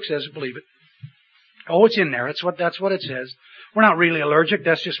 The Big Book says it, believe it. Oh, it's in there. That's what it says. We're not really allergic.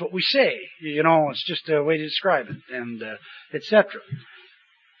 That's just what we say. You know, it's just a way to describe it, and etc.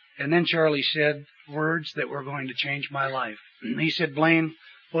 And then Charlie said words that were going to change my life. He said, Blaine,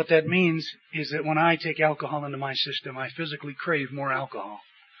 what that means is that when I take alcohol into my system, I physically crave more alcohol.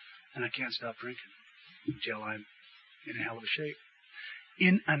 And I can't stop drinking until I'm in a hell of a shape.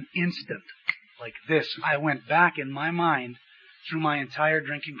 In an instant like this, I went back in my mind through my entire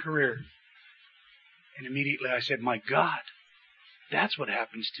drinking career. And immediately I said, my God, that's what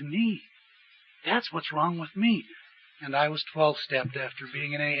happens to me. That's what's wrong with me. And I was 12-stepped after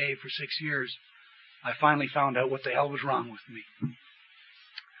being in AA for 6 years. I finally found out what the hell was wrong with me.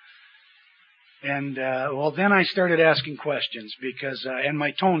 And, then I started asking questions because, and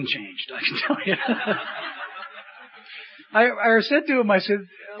my tone changed, I can tell you. I said to him, I said,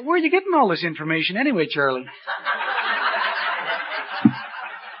 where are you getting all this information anyway, Charlie?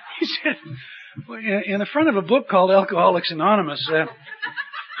 He said, well, in the front of a book called Alcoholics Anonymous,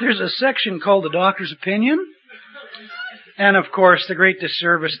 there's a section called The Doctor's Opinion. And, of course, the great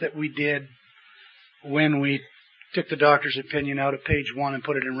disservice that we did when we took the doctor's opinion out of page 1 and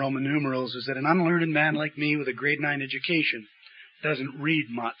put it in Roman numerals is that an unlearned man like me with a grade 9 education doesn't read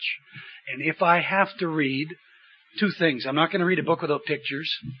much. And if I have to read two things, I'm not going to read a book without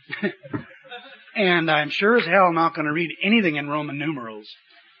pictures, and I'm sure as hell not going to read anything in Roman numerals.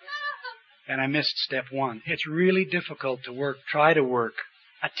 And I missed step 1. It's really difficult to work, try to work,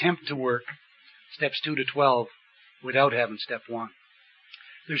 attempt to work steps 2 to 12 without having step 1.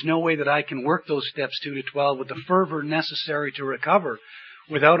 There's no way that I can work those steps 2 to 12 with the fervor necessary to recover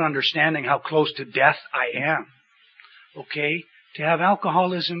without understanding how close to death I am. Okay? To have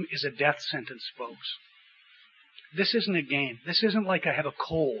alcoholism is a death sentence, folks. This isn't a game. This isn't like I have a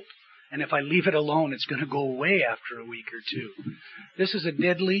cold, and if I leave it alone, it's going to go away after a week or two. This is a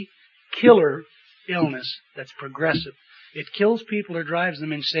deadly killer illness that's progressive. It kills people or drives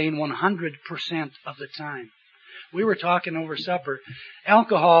them insane 100% of the time. We were talking over supper,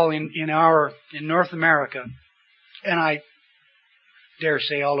 alcohol in North America, and I dare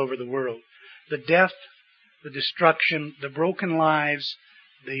say all over the world, the death, the destruction, the broken lives,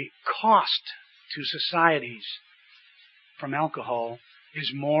 the cost to societies from alcohol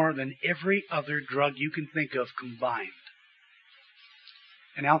is more than every other drug you can think of combined.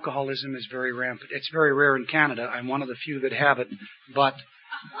 And alcoholism is very rampant. It's very rare in Canada. I'm one of the few that have it, but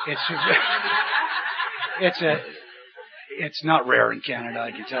it's not rare in Canada,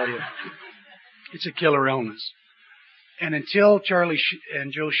 I can tell you. It's a killer illness. And until Charlie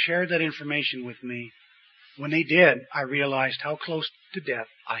and Joe shared that information with me, when they did, I realized how close to death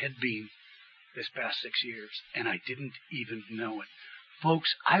I had been this past 6 years, and I didn't even know it.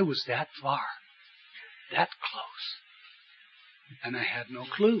 Folks, I was that far, that close, and I had no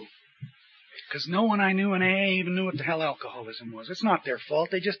clue. Because no one I knew in AA even knew what the hell alcoholism was. It's not their fault,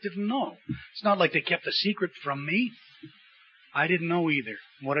 they just didn't know. It's not like they kept a secret from me. I didn't know either.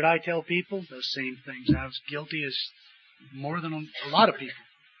 What did I tell people? Those same things. I was guilty as more than a lot of people.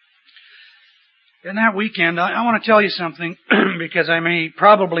 And that weekend, I want to tell you something, because I may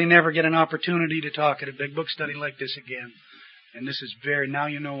probably never get an opportunity to talk at a big book study like this again. And this is now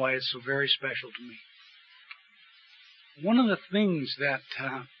you know why it's so very special to me. One of the things that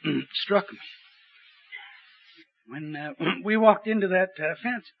struck me when we walked into that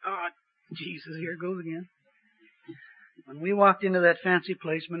fancy... Oh, Jesus, here it goes again. When we walked into that fancy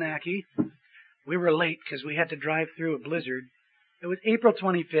place, Menachie, we were late because we had to drive through a blizzard. It was April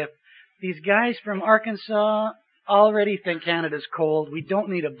 25th. These guys from Arkansas already think Canada's cold. We don't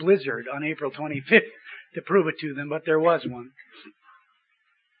need a blizzard on April 25th to prove it to them, but there was one.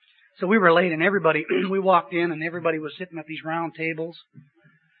 So we were late, and we walked in, and everybody was sitting at these round tables.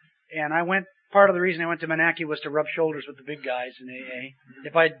 And part of the reason I went to Menachie was to rub shoulders with the big guys in AA.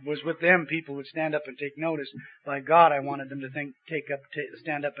 If I was with them, people would stand up and take notice. By God, I wanted them to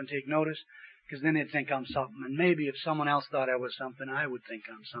stand up and take notice, because then they'd think I'm something. And maybe if someone else thought I was something, I would think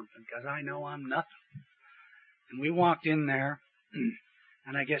I'm something, because I know I'm nothing. And we walked in there,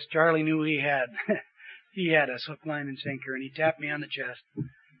 and I guess Charlie knew he had us hook, line, and sinker, and he tapped me on the chest,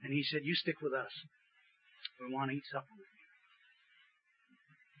 and he said, "You stick with us. We want to eat supper with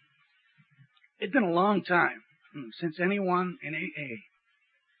you." It'd been a long time since anyone in AA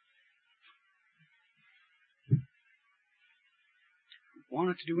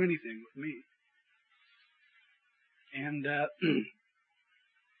wanted to do anything with me. And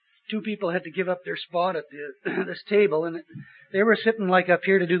two people had to give up their spot at this table, and they were sitting like up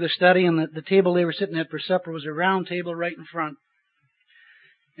here to do the study, and the table they were sitting at for supper was a round table right in front.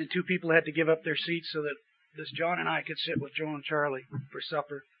 And two people had to give up their seats so that this John and I could sit with Joe and Charlie for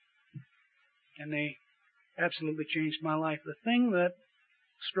supper. And they absolutely changed my life. The thing that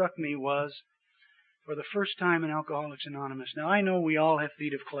struck me was, for the first time in Alcoholics Anonymous, now I know we all have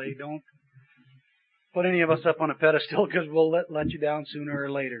feet of clay. Don't put any of us up on a pedestal, because we'll let you down sooner or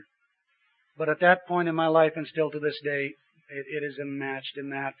later. But at that point in my life, and still to this day, it is unmatched in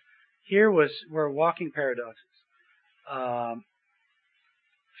that here were walking paradoxes.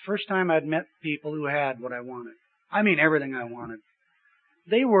 First time I'd met people who had what I wanted. I mean everything I wanted.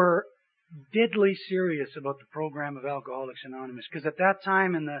 They were deadly serious about the program of Alcoholics Anonymous, because at that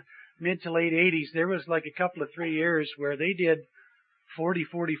time in the mid to late 80s, there was like a couple of 3 years where they did 40,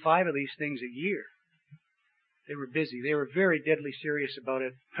 45 of these things a year. They were busy. They were very deadly serious about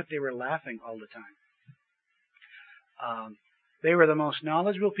it, but they were laughing all the time. They were the most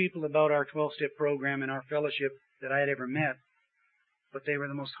knowledgeable people about our 12-step program and our fellowship that I had ever met, but they were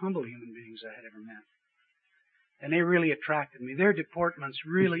the most humble human beings I had ever met. And they really attracted me. Their deportments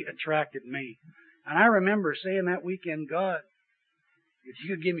really attracted me. And I remember saying that weekend, God, if you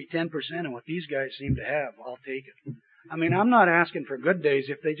could give me 10% of what these guys seem to have, I'll take it. I mean, I'm not asking for good days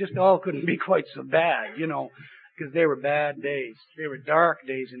if they just all couldn't be quite so bad, because they were bad days. They were dark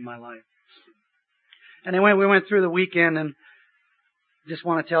days in my life. Anyway, we went through the weekend, and just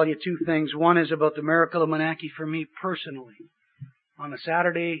want to tell you two things. One is about the miracle of Moonachie for me personally. On a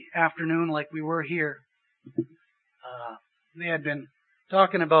Saturday afternoon like we were here, they had been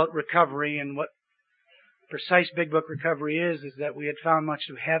talking about recovery, and what precise Big Book recovery is that we had found much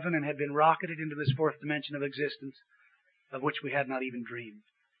of heaven and had been rocketed into this fourth dimension of existence, of which we had not even dreamed.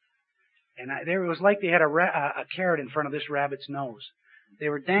 And it was like they had a carrot in front of this rabbit's nose. They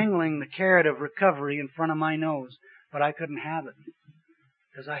were dangling the carrot of recovery in front of my nose, but I couldn't have it,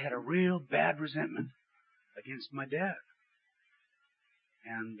 because I had a real bad resentment against my dad.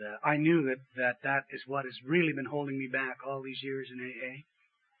 And I knew that is what has really been holding me back all these years in AA.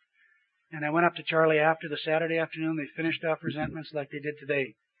 And I went up to Charlie after the Saturday afternoon. They finished off resentments like they did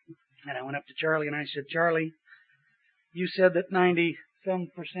today. And I went up to Charlie and I said, Charlie, you said that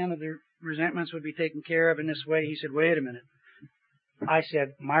 90-some% of the resentments would be taken care of in this way. He said, wait a minute. I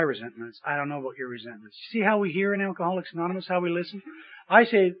said, my resentments. I don't know about your resentments. See how we hear in Alcoholics Anonymous, how we listen? I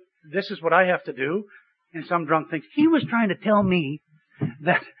say, this is what I have to do. And some drunk thinks, he was trying to tell me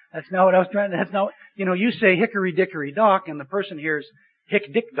that's not what I was trying to, that's not, you say hickory dickory dock, and the person hears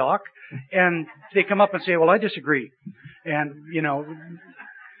hick dick dock, and they come up and say, well, I disagree. And,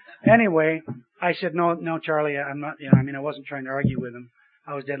 anyway, I said, no, Charlie, I'm not, I wasn't trying to argue with him.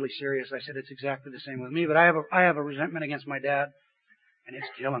 I was deadly serious. I said, it's exactly the same with me, but I have a resentment against my dad, and it's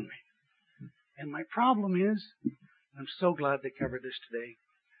killing me. And my problem is, I'm so glad they covered this today,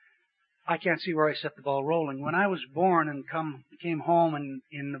 I can't see where I set the ball rolling. When I was born and came home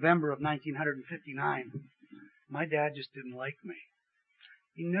in November of 1959, my dad just didn't like me.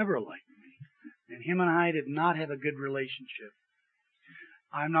 He never liked me. And him and I did not have a good relationship.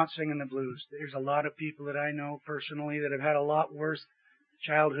 I'm not singing the blues. There's a lot of people that I know personally that have had a lot worse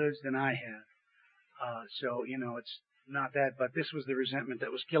childhoods than I had. So, it's not that, but this was the resentment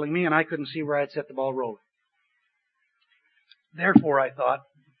that was killing me, and I couldn't see where I'd set the ball rolling. Therefore, I thought,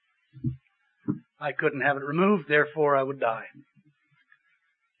 I couldn't have it removed, therefore I would die.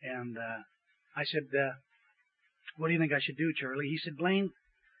 And I said, what do you think I should do, Charlie? He said, Blaine,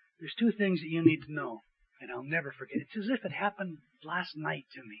 there's two things that you need to know, and I'll never forget. It's as if it happened last night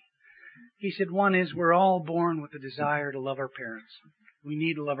to me. He said, one is we're all born with the desire to love our parents. We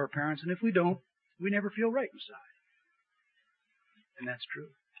need to love our parents, and if we don't, we never feel right inside. And that's true.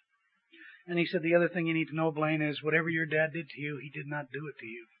 And he said, the other thing you need to know, Blaine, is whatever your dad did to you, he did not do it to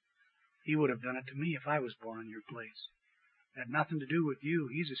you. He would have done it to me if I was born in your place. It had nothing to do with you.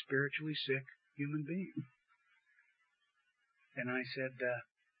 He's a spiritually sick human being. And I said,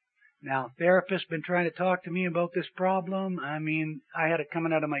 now, therapist's been trying to talk to me about this problem. I had it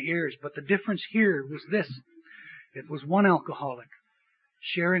coming out of my ears. But the difference here was this. It was one alcoholic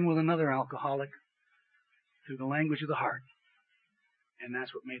sharing with another alcoholic through the language of the heart. And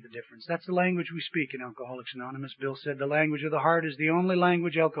that's what made the difference. That's the language we speak in Alcoholics Anonymous. Bill said the language of the heart is the only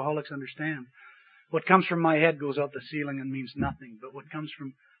language alcoholics understand. What comes from my head goes out the ceiling and means nothing. But what comes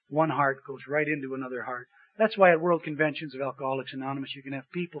from one heart goes right into another heart. That's why at World Conventions of Alcoholics Anonymous, you can have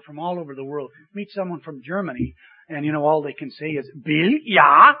people from all over the world. Meet someone from Germany, and, all they can say is, Bill,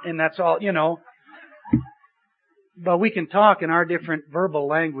 ja, and that's all, But we can talk in our different verbal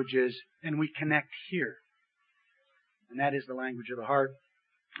languages, and we connect here. And that is the language of the heart.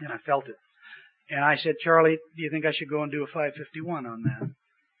 And I felt it. And I said, Charlie, do you think I should go and do a 551 on that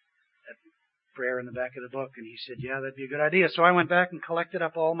prayer in the back of the book? And he said, yeah, that'd be a good idea. So I went back and collected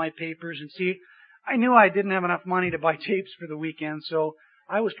up all my papers. And see, I knew I didn't have enough money to buy tapes for the weekend, so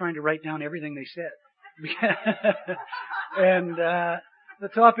I was trying to write down everything they said. And the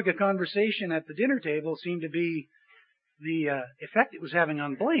topic of conversation at the dinner table seemed to be the effect it was having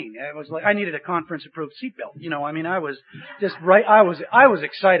on Blaine. It was like I needed a conference-approved seatbelt. You know, I mean, I was just right. I was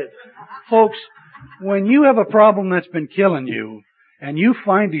excited, folks. When you have a problem that's been killing you, and you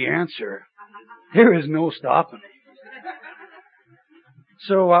find the answer, there is no stopping.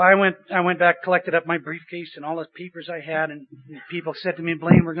 So I went back, collected up my briefcase and all the papers I had, and people said to me,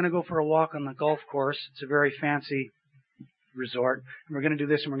 Blaine, we're going to go for a walk on the golf course. It's a very fancy resort, and we're going to do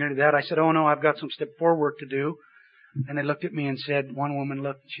this and we're going to do that. I said, oh no, I've got some step 4 work to do. And they looked at me and said, one woman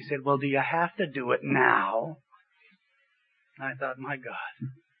looked, she said, well, do you have to do it now? And I thought, my God,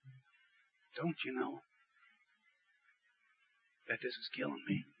 don't you know that this is killing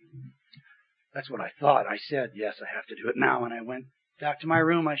me? That's what I thought. I said, yes, I have to do it now. And I went back to my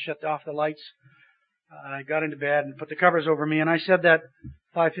room. I shut off the lights. I got into bed and put the covers over me. And I said that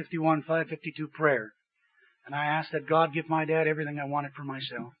 551, 552 prayer. And I asked that God give my dad everything I wanted for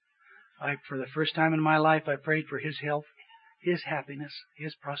myself. For the first time in my life, I prayed for his health, his happiness,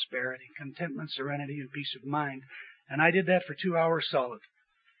 his prosperity, contentment, serenity, and peace of mind. And I did that for 2 hours solid.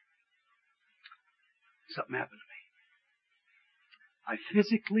 Something happened to me. I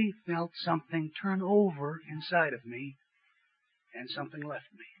physically felt something turn over inside of me, and something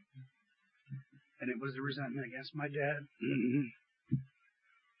left me. And it was the resentment against my dad.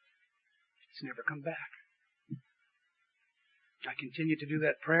 It's never come back. I continued to do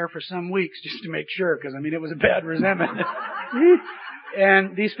that prayer for some weeks just to make sure, because, I mean, it was a bad resentment.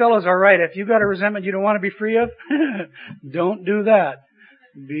 And these fellows are right. If you've got a resentment you don't want to be free of, don't do that,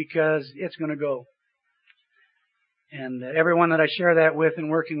 because it's going to go. And everyone that I share that with and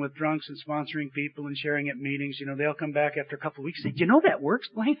working with drunks and sponsoring people and sharing at meetings, you know, they'll come back after a couple of weeks and say, do you know that works,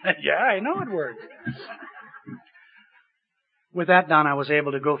 Blaine? Yeah, I know it works. With that done, I was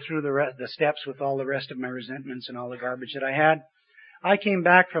able to go through the steps with all the rest of my resentments and all the garbage that I had. I came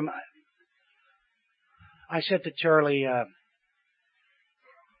back from, I said to Charlie,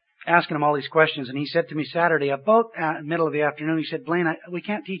 asking him all these questions, and he said to me Saturday, about middle of the afternoon, he said, Blaine, we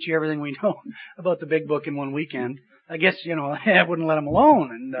can't teach you everything we know about the big book in one weekend. I guess, you know, I wouldn't let him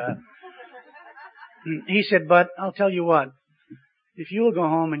alone. And he said, but I'll tell you what, if you will go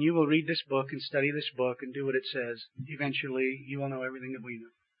home and you will read this book and study this book and do what it says, eventually you will know everything that we know.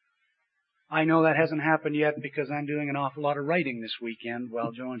 I know that hasn't happened yet because I'm doing an awful lot of writing this weekend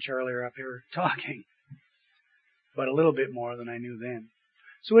while Joe and Charlie are up here talking. But a little bit more than I knew then.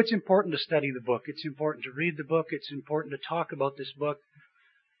 So it's important to study the book. It's important to read the book. It's important to talk about this book.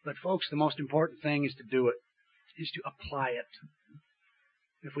 But folks, the most important thing is to do it, is to apply it.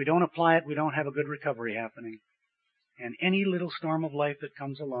 If we don't apply it, we don't have a good recovery happening. And any little storm of life that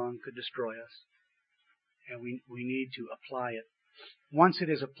comes along could destroy us. And we need to apply it. Once it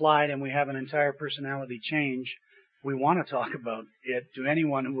is applied and we have an entire personality change, we want to talk about it to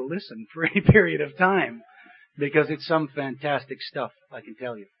anyone who will listen for any period of time, because it's some fantastic stuff, I can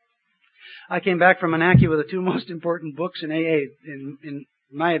tell you. I came back from Menachie with the 2 most important books in AA, in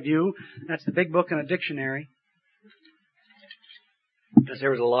my view. That's the big book and a dictionary, because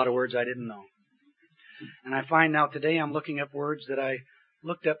there was a lot of words I didn't know. And I find now today I'm looking up words that I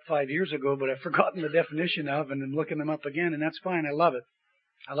looked up 5 years ago, but I've forgotten the definition of, and I'm looking them up again, and that's fine. I love it.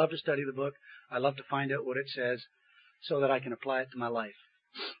 I love to study the book. I love to find out what it says so that I can apply it to my life.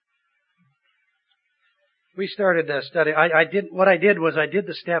 We started the study. I did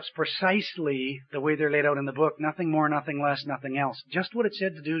the steps precisely the way they're laid out in the book. Nothing more, nothing less, nothing else. Just what it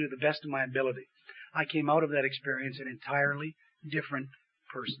said to do to the best of my ability. I came out of that experience an entirely different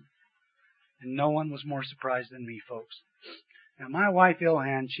person. And no one was more surprised than me, folks. Now, my wife,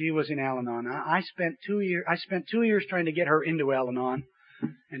 Ilhan, she was in Al-Anon. I spent 2 years trying to get her into Al-Anon,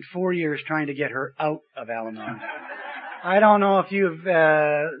 and 4 years trying to get her out of Al-Anon. I don't know if you've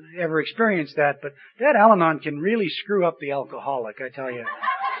ever experienced that, but that Al-Anon can really screw up the alcoholic, I tell you.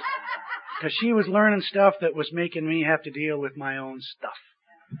 Because she was learning stuff that was making me have to deal with my own stuff.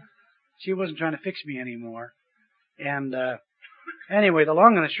 She wasn't trying to fix me anymore. And anyway, the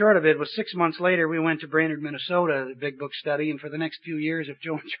long and the short of it was 6 months later, we went to Brainerd, Minnesota, the big book study, and for the next few years, if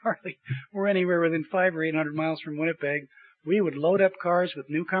Joe and Charlie were anywhere within 500 or 800 miles from Winnipeg, we would load up cars with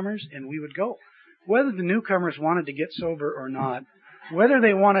newcomers, and we would go. Whether the newcomers wanted to get sober or not, whether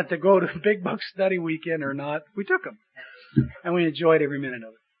they wanted to go to big book study weekend or not, we took them. And we enjoyed every minute of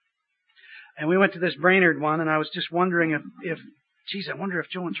it. And we went to this Brainerd one, and I was just wondering if geez, I wonder if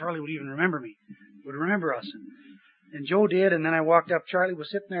Joe and Charlie would even remember me, would remember us. And Joe did, and then I walked up. Charlie was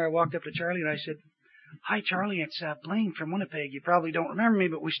sitting there. I walked up to Charlie, and I said, "Hi, Charlie, it's Blaine from Winnipeg. You probably don't remember me,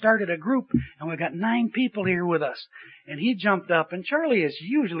 but we started a group, and we've got 9 people here with us." And he jumped up, and Charlie is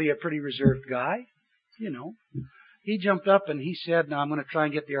usually a pretty reserved guy, you know. He jumped up, and he said, now I'm going to try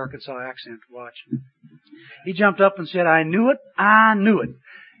and get the Arkansas accent. Watch. He jumped up and said, I knew it.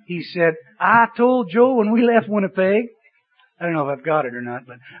 He said, "I told Joe when we left Winnipeg," I don't know if I've got it or not,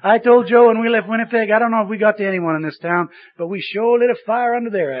 but "I told Joe when we left Winnipeg, I don't know if we got to anyone in this town, but we sure lit a fire under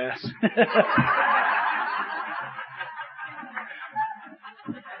their ass."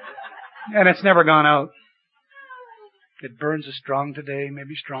 And it's never gone out. It burns as strong today,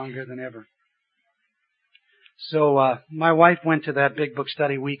 maybe stronger than ever. So my wife went to that big book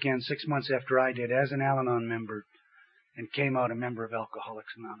study weekend 6 months after I did as an Al-Anon member and came out a member of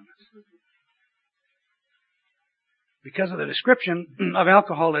Alcoholics Anonymous. Because of the description of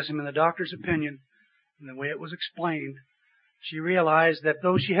alcoholism in the doctor's opinion and the way it was explained, she realized that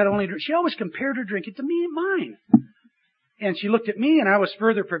though she always compared her drinking to me and mine. And she looked at me, and I was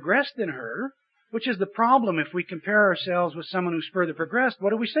further progressed than her, which is the problem. If we compare ourselves with someone who's further progressed,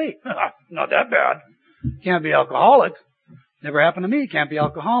 what do we say? Not that bad. Can't be alcoholic. Never happened to me. Can't be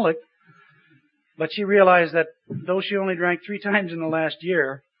alcoholic. But she realized that though she only drank 3 times in the last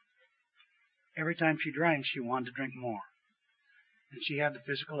year, every time she drank, she wanted to drink more. And she had the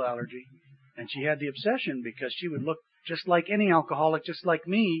physical allergy, and she had the obsession because she would look just like any alcoholic, just like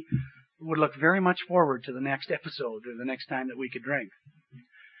me, would look very much forward to the next episode or the next time that we could drink.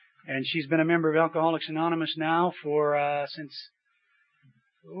 And she's been a member of Alcoholics Anonymous now for since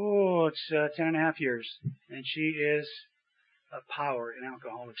 10.5 years. And she is a power in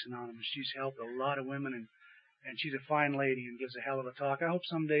Alcoholics Anonymous. She's helped a lot of women, and she's a fine lady and gives a hell of a talk. I hope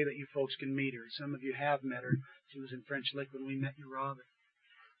someday that you folks can meet her. Some of you have met her. She was in French Lick when we met you, Rob.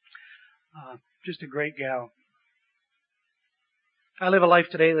 Just a great gal. I live a life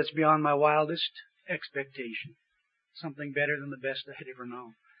today that's beyond my wildest expectation. Something better than the best I had ever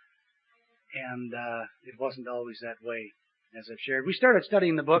known. And it wasn't always that way, as I've shared. We started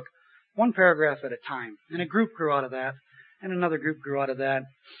studying the book 1 paragraph at a time. And a group grew out of that. And another group grew out of that.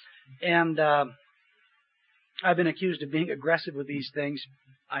 And I've been accused of being aggressive with these things.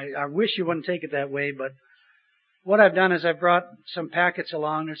 I wish you wouldn't take it that way, but what I've done is I've brought some packets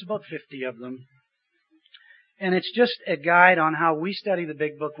along. There's about 50 of them. And it's just a guide on how we study the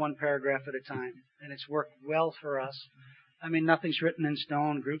big book 1 paragraph at a time. And it's worked well for us. I mean, nothing's written in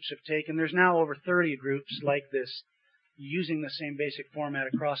stone. Groups have taken. There's now over 30 groups like this using the same basic format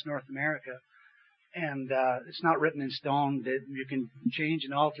across North America. And it's not written in stone that you can change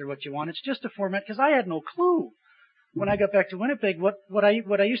and alter what you want. It's just a format because I had no clue. When I got back to Winnipeg, what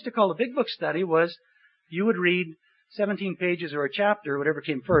I used to call a big book study was you would read 17 pages or a chapter, whatever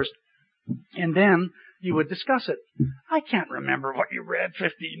came first, and then you would discuss it. I can't remember what you read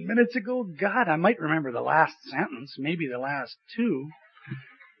 15 minutes ago. God, I might remember the last sentence, maybe the last 2.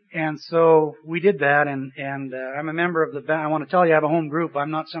 And so we did that, and I'm a member of I want to tell you, I have a home group. I'm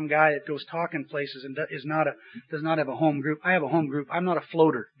not some guy that goes talking places and does not have a home group. I have a home group. I'm not a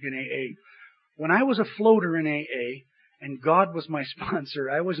floater in AA. When I was a floater in AA, and God was my sponsor,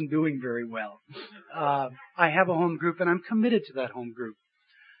 I wasn't doing very well. I have a home group, and I'm committed to that home group.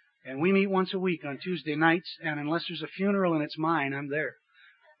 And we meet once a week on Tuesday nights, and unless there's a funeral and it's mine, I'm there.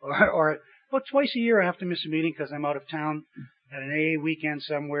 Or about twice a year I have to miss a meeting because I'm out of town at an AA weekend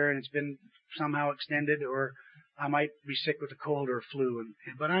somewhere and it's been somehow extended, or I might be sick with a cold or a flu.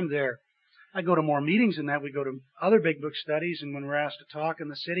 But I'm there. I go to more meetings than that. We go to other big book studies, and when we're asked to talk in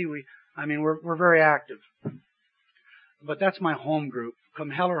the city, we're very active. But that's my home group. Come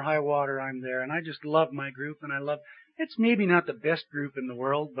hell or high water, I'm there, and I just love my group, and it's maybe not the best group in the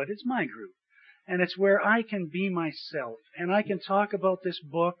world, but it's my group. And it's where I can be myself. And I can talk about this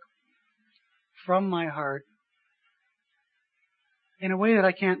book from my heart in a way that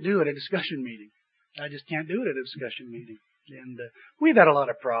I can't do at a discussion meeting. I just can't do it at a discussion meeting. And we've had a lot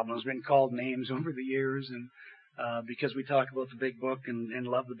of problems, been called names over the years, and because we talk about the big book and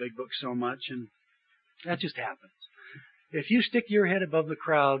love the big book so much, and that just happens. If you stick your head above the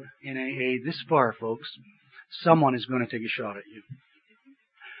crowd in AA this far, folks, someone is going to take a shot at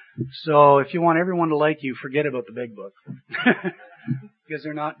you. So if you want everyone to like you, forget about the big book. Because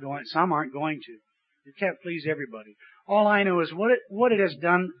some aren't going to. You can't please everybody. All I know is what it has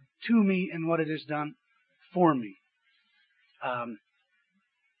done to me and what it has done for me.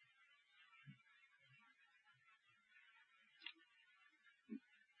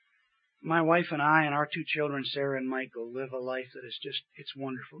 my wife and I and our two children, Sarah and Michael, live a life that is just, it's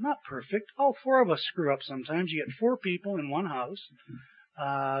wonderful. Not perfect. All four of us screw up sometimes. You get four people in one house.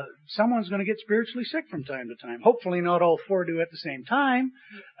 Someone's going to get spiritually sick from time to time. Hopefully not all four do at the same time.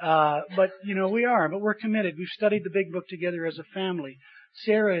 But, we are. But we're committed. We've studied the big book together as a family.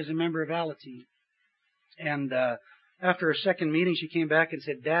 Sarah is a member of Alateen. And after her second meeting, she came back and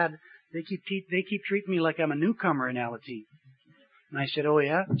said, Dad, they keep treating me like I'm a newcomer in Alateen. And I said, oh,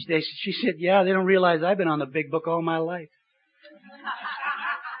 yeah? She said, yeah, they don't realize I've been on the big book all my life.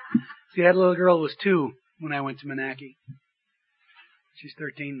 See, that little girl was 2 when I went to Menachie. She's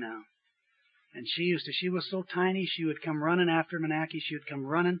 13 now. And she was so tiny, she would come running after Menachie. She would come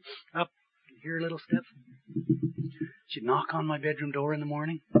running up, hear her little steps. She'd knock on my bedroom door in the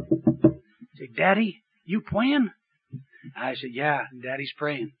morning. Say, Daddy, you praying? I said, yeah, Daddy's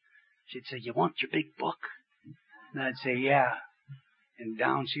praying. She'd say, you want your big book? And I'd say, yeah. And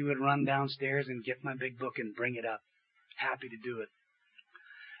down she would run downstairs and get my big book and bring it up. Happy to do it.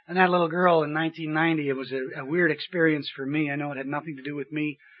 And that little girl in 1990, it was a weird experience for me. I know it had nothing to do with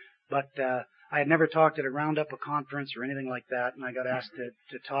me, but I had never talked at a roundup, a conference, or anything like that, and I got asked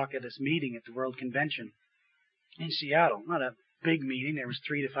to talk at this meeting at the World Convention in Seattle. Not a big meeting. There was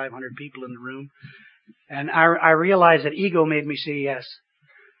 300 to 500 people in the room. And I realized that ego made me say yes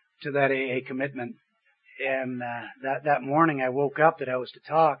to that AA commitment. And that morning I woke up that I was to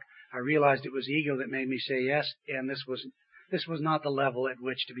talk. I realized it was ego that made me say yes, and this was not the level at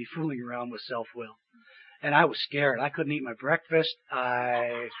which to be fooling around with self-will. And I was scared. I couldn't eat my breakfast.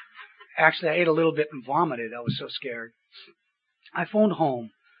 I ate a little bit and vomited. I was so scared. I phoned home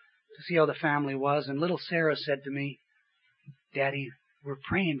to see how the family was, and little Sarah said to me, Daddy, we're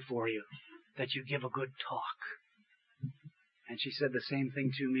praying for you, that you give a good talk. And she said the same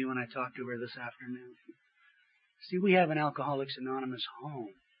thing to me when I talked to her this afternoon. See, we have an Alcoholics Anonymous home.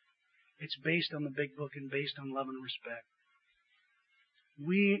 It's based on the big book and based on love and respect.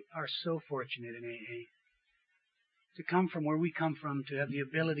 We are so fortunate in AA to come from where we come from, to have the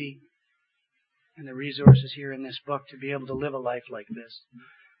ability and the resources here in this book to be able to live a life like this.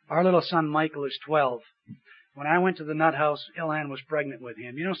 Our little son Michael is 12. When I went to the nut house, Ilan was pregnant with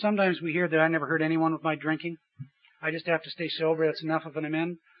him. Sometimes we hear that I never hurt anyone with my drinking. I just have to stay sober. That's enough of an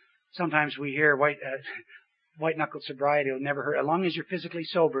amend. Sometimes we hear white-knuckled sobriety will never hurt. As long as you're physically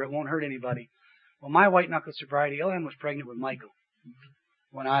sober, it won't hurt anybody. Well, my white-knuckled sobriety, Ilan was pregnant with Michael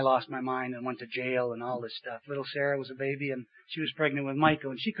when I lost my mind and went to jail and all this stuff. Little Sarah was a baby, and she was pregnant with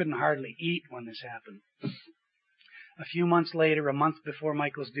Michael, and she couldn't hardly eat when this happened. A few months later, a month before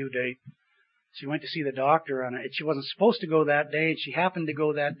Michael's due date, she went to see the doctor on it. She wasn't supposed to go that day, and she happened to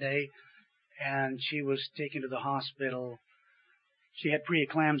go that day, and she was taken to the hospital. She had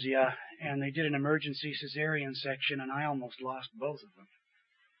preeclampsia, and they did an emergency cesarean section, and I almost lost both of them.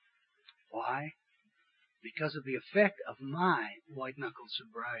 Why? Because of the effect of my white-knuckle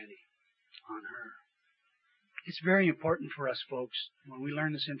sobriety on her. It's very important for us, folks, when we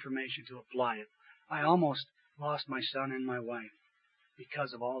learn this information, to apply it. I almost lost my son and my wife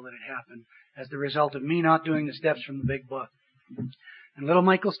because of all that had happened as the result of me not doing the steps from the big book. And little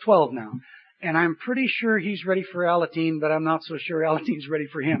Michael's 12 now. And I'm pretty sure he's ready for Alateen, but I'm not so sure Alateen's ready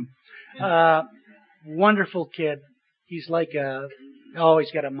for him. Wonderful kid. He's like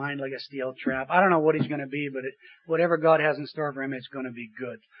he's got a mind like a steel trap. I don't know what he's going to be, but whatever God has in store for him, it's going to be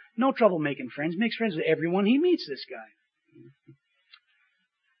good. No trouble making friends. Makes friends with everyone he meets, this guy.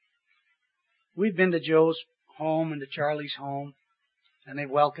 We've been to Joe's home and to Charlie's home, and they've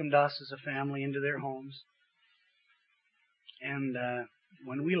welcomed us as a family into their homes. And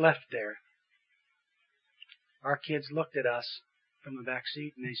when we left there, our kids looked at us from the back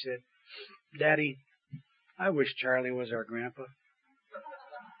seat and they said, Daddy, I wish Charlie was our grandpa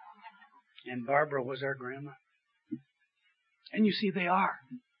and Barbara was our grandma. And you see, they are.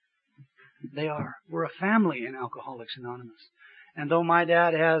 They are. We're a family in Alcoholics Anonymous. And though my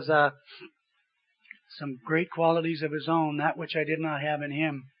dad has some great qualities of his own, that which I did not have in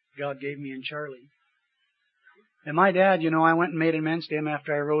him, God gave me in Charlie. And my dad, I went and made amends to him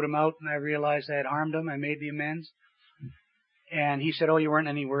after I wrote him out and I realized I had harmed him. I made the amends. And he said, oh, you weren't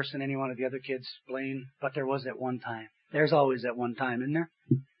any worse than any one of the other kids, Blaine, but there was that one time. There's always that one time, isn't there?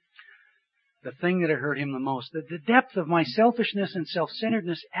 The thing that had hurt him the most, the depth of my selfishness and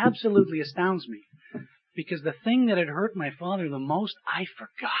self-centeredness absolutely astounds me. Because the thing that had hurt my father the most, I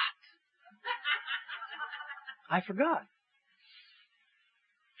forgot. I forgot.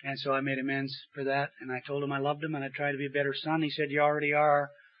 And so I made amends for that, and I told him I loved him, and I'd try to be a better son. He said, you already are,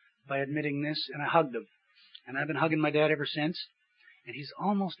 by admitting this, and I hugged him. And I've been hugging my dad ever since. And he's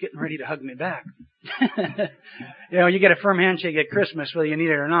almost getting ready to hug me back. You get a firm handshake at Christmas, whether you need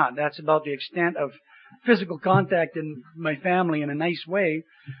it or not. That's about the extent of physical contact in my family in a nice way.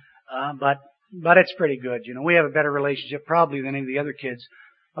 But it's pretty good. We have a better relationship probably than any of the other kids.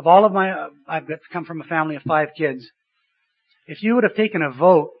 Of all of I've come from a family of 5 kids. If you would have taken a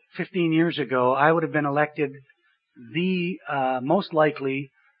vote 15 years ago, I would have been elected the most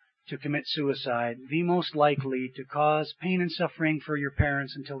likely to commit suicide, the most likely to cause pain and suffering for your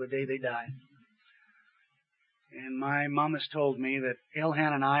parents until the day they die. And my mom has told me that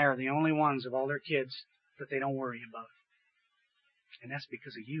Ilhan and I are the only ones of all their kids that they don't worry about. And that's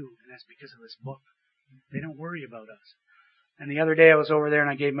because of you, and that's because of this book. They don't worry about us. And the other day I was over there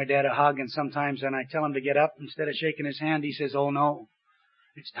and I gave my dad a hug, and sometimes when I tell him to get up, instead of shaking his hand, he says, "Oh no,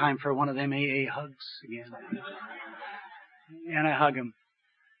 it's time for one of them AA hugs again." And I hug him.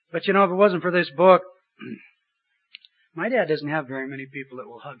 But if it wasn't for this book, my dad doesn't have very many people that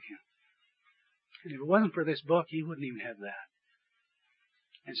will hug him. And if it wasn't for this book, he wouldn't even have that.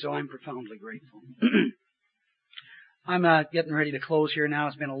 And so I'm profoundly grateful. I'm getting ready to close here now.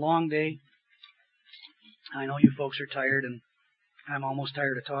 It's been a long day. I know you folks are tired, and I'm almost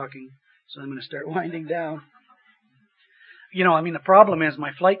tired of talking, so I'm going to start winding down. The problem is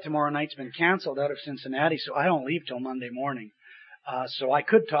my flight tomorrow night's been canceled out of Cincinnati, so I don't leave till Monday morning. So I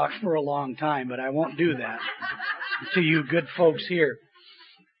could talk for a long time, but I won't do that to you good folks here.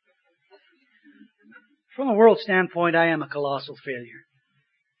 From a world standpoint, I am a colossal failure.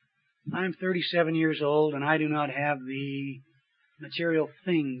 I'm 37 years old, and I do not have the material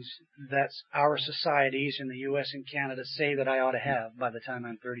things that our societies in the U.S. and Canada say that I ought to have by the time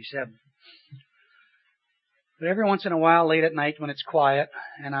I'm 37. But every once in a while, late at night when it's quiet,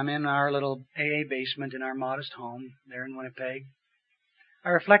 and I'm in our little AA basement in our modest home there in Winnipeg, I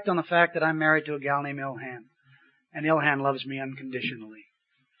reflect on the fact that I'm married to a gal named Ilhan. And Ilhan loves me unconditionally.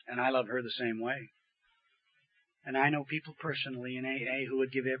 And I love her the same way. And I know people personally in AA who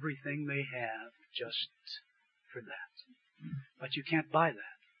would give everything they have just for that. But you can't buy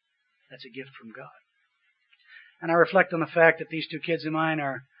that. That's a gift from God. And I reflect on the fact that these 2 kids of mine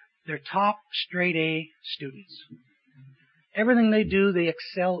they're top straight A students. Everything they do, they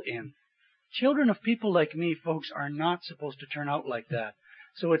excel in. Children of people like me, folks, are not supposed to turn out like that.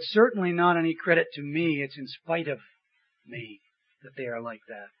 So it's certainly not any credit to me. It's in spite of me that they are like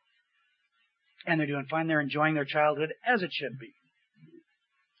that. And they're doing fine. They're enjoying their childhood as it should be.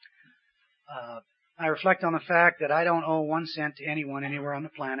 I reflect on the fact that I don't owe 1 cent to anyone anywhere on the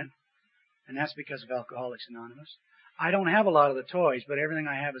planet. And that's because of Alcoholics Anonymous. I don't have a lot of the toys, but everything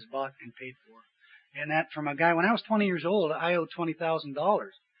I have is bought and paid for. And that from a guy, when I was 20 years old, I owed $20,000.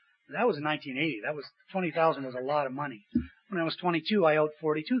 That was in 1980. $20,000 was a lot of money. When I was 22, I owed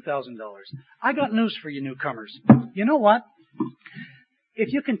 $42,000. I got news for you newcomers. You know what?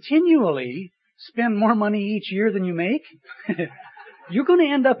 If you continually spend more money each year than you make, you're going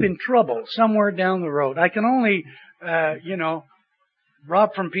to end up in trouble somewhere down the road. I can only,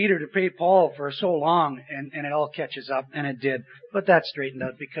 rob from Peter to pay Paul for so long, and it all catches up, and it did. But that straightened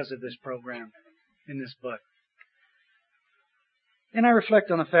out because of this program in this book. And I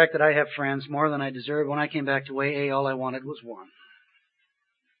reflect on the fact that I have friends more than I deserve. When I came back to AA, all I wanted was one.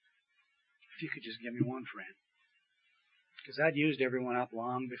 If you could just give me one friend. Because I'd used everyone up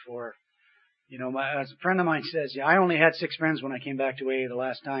long before. As a friend of mine says, I only had 6 friends when I came back to AA the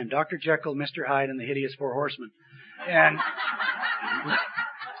last time. Dr. Jekyll, Mr. Hyde, and the hideous 4 horsemen. And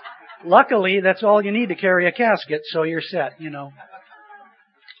luckily, that's all you need to carry a casket, so you're set,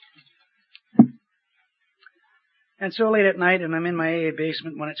 And so late at night, and I'm in my AA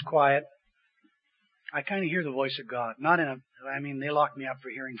basement when it's quiet, I kind of hear the voice of God. They lock me up for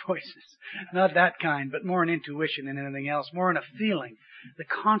hearing voices. Not that kind, but more an intuition than anything else. More in a feeling. The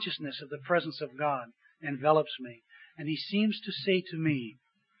consciousness of the presence of God envelops me. And He seems to say to me,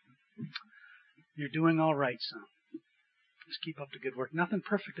 "You're doing all right, son. Just keep up the good work. Nothing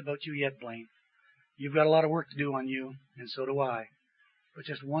perfect about you yet, Blaine. You've got a lot of work to do on you, and so do I. But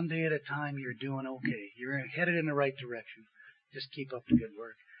just one day at a time, you're doing okay. You're headed in the right direction. Just keep up the good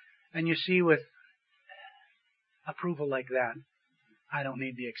work." And you see, with approval like that, I don't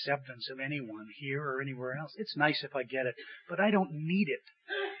need the acceptance of anyone here or anywhere else. It's nice if I get it, but I don't need it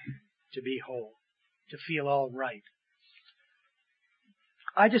to be whole, to feel all right.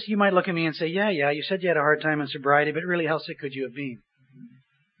 You might look at me and say, yeah, you said you had a hard time in sobriety, but really, how sick could you have been?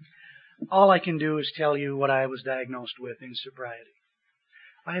 All I can do is tell you what I was diagnosed with in sobriety.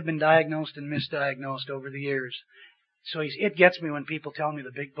 I have been diagnosed and misdiagnosed over the years. So it gets me when people tell me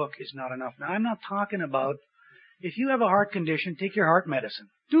the big book is not enough. Now, I'm not talking about, if you have a heart condition, take your heart medicine.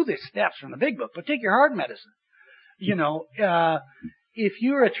 Do the steps from the big book, but take your heart medicine. You know, if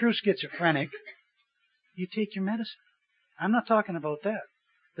you're a true schizophrenic, you take your medicine. I'm not talking about that.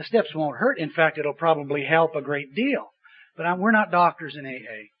 The steps won't hurt. In fact, it'll probably help a great deal. But we're not doctors in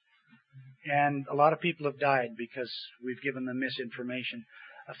AA. And a lot of people have died because we've given them misinformation.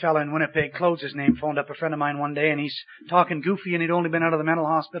 A fellow in Winnipeg, Claude's his name, phoned up a friend of mine one day, and he's talking goofy, and he'd only been out of the mental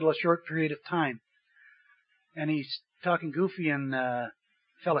hospital a short period of time. And he's talking goofy, and a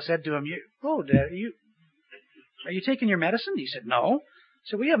fella said to him, Claude, are you taking your medicine? He said, no.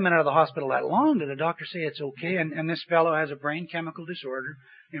 So we haven't been out of the hospital that long. Did the doctor say it's okay? And this fellow has a brain chemical disorder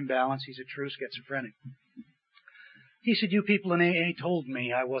imbalance. He's a true schizophrenic. He said, you people in AA told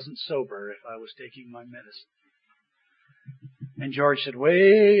me I wasn't sober if I was taking my medicine. And George said,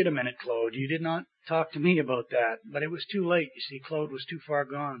 wait a minute, Claude. You did not talk to me about that. But it was too late. You see, Claude was too far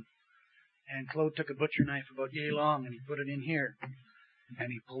gone. And Claude took a butcher knife about yay long, and he put it in here.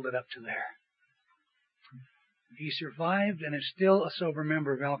 And he pulled it up to there. He survived and is still a sober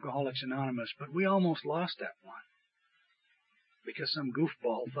member of Alcoholics Anonymous. But we almost lost that one. Because some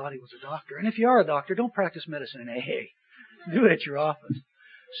goofball thought he was a doctor. And if you are a doctor, don't practice medicine in AA. Do it at your office.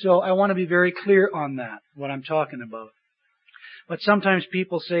 So I want to be very clear on that, what I'm talking about. But sometimes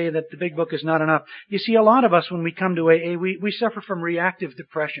people say that the big book is not enough. You see, a lot of us, when we come to AA, we suffer from reactive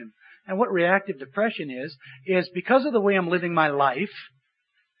depression. And what reactive depression is because of the way I'm living my life,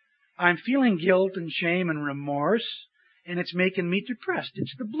 I'm feeling guilt and shame and remorse, and it's making me depressed.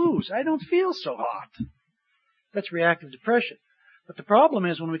 It's the blues. I don't feel so hot. That's reactive depression. But the problem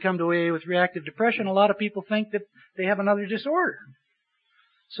is when we come to AA with reactive depression, a lot of people think that they have another disorder.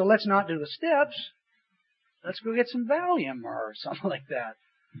 So let's not do the steps. Let's go get some Valium or something like that.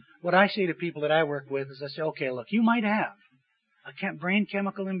 What I say to people that I work with is I say, okay, look, you might have a brain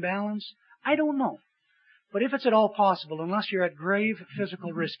chemical imbalance. I don't know. But if it's at all possible, unless you're at grave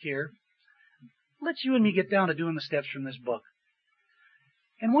physical risk here, let's you and me get down to doing the steps from this book.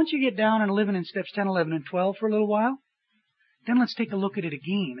 And once you get down and living in steps 10, 11, and 12 for a little while, then let's take a look at it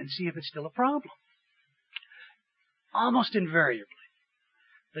again and see if it's still a problem. Almost invariably.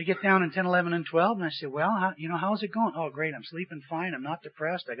 They get down in 10, 11, and 12, and I say, well, how's it going? Oh, great, I'm sleeping fine, I'm not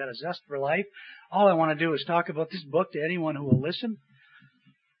depressed, I got a zest for life. All I want to do is talk about this book to anyone who will listen.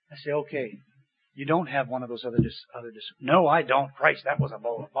 I say, okay, you don't have one of those other No, I don't. Christ, that was a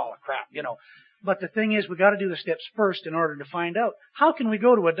ball of crap, But the thing is, we got to do the steps first in order to find out. How can we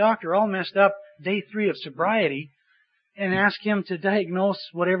go to a doctor all messed up, day 3 of sobriety, and ask him to diagnose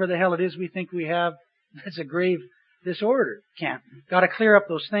whatever the hell it is we think we have that's a grave disorder? Can't. Got to clear up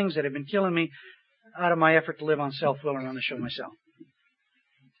those things that have been killing me out of my effort to live on self-will and on the show myself.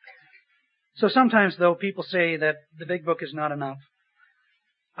 So sometimes, though, people say that the big book is not enough.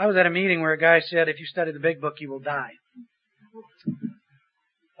 I was at a meeting where a guy said, if you study the big book, you will die.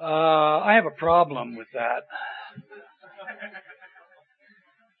 I have a problem with that.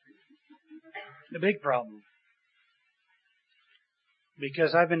 A big problem.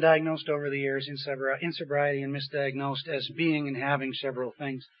 Because I've been diagnosed over the years in sobriety and misdiagnosed as being and having several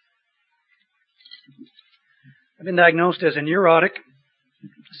things. I've been diagnosed as a neurotic,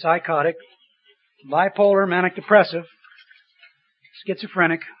 psychotic, bipolar, manic depressive,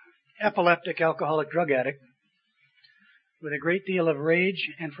 schizophrenic, epileptic, alcoholic, drug addict, with a great deal of rage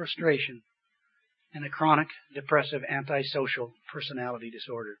and frustration, and a chronic, depressive, antisocial personality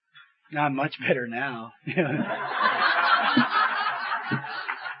disorder. Now, I'm much better now.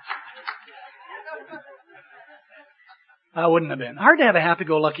 I wouldn't have been. Hard to have a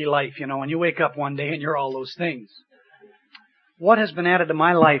happy-go-lucky life, when you wake up one day and you're all those things. What has been added to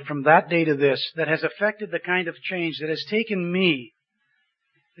my life from that day to this that has affected the kind of change that has taken me,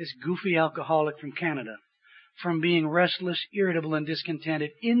 this goofy alcoholic from Canada, from being restless, irritable, and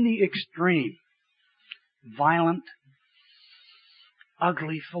discontented in the extreme, violent,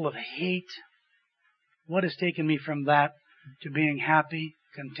 ugly, full of hate. What has taken me from that to being happy,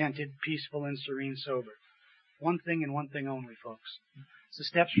 contented, peaceful, and serene sober? One thing and one thing only, folks. It's the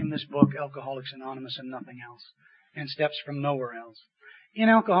steps from this book, Alcoholics Anonymous, and nothing else. And steps from nowhere else. In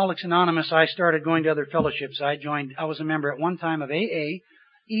Alcoholics Anonymous, I started going to other fellowships. I was a member at one time of AA,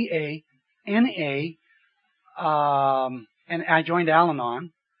 EA, NA, and I joined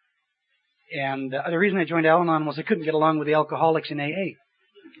Al-Anon. And the reason I joined Al-Anon was I couldn't get along with the alcoholics in AA.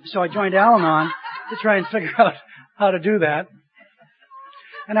 So I joined Al-Anon to try and figure out how to do that.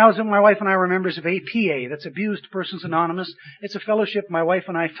 And my wife and I were members of APA, that's Abused Persons Anonymous. It's a fellowship my wife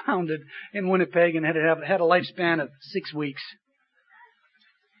and I founded in Winnipeg and had a lifespan of 6 weeks.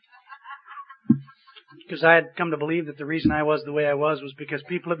 Because I had come to believe that the reason I was the way I was because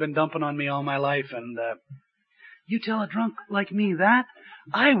people had been dumping on me all my life, and You tell a drunk like me that,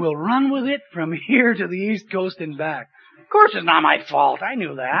 I will run with it from here to the East Coast and back. Of course it's not my fault. I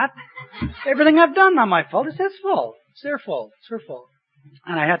knew that. Everything I've done not my fault. It's his fault. It's their fault. It's her fault.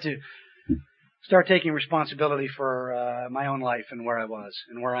 And I had to start taking responsibility for my own life and where I was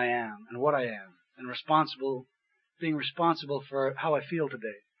and where I am and what I am, and being responsible for how I feel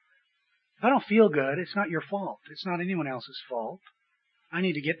today. If I don't feel good, it's not your fault. It's not anyone else's fault. I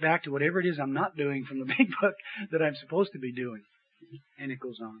need to get back to whatever it is I'm not doing from the big book that I'm supposed to be doing. And it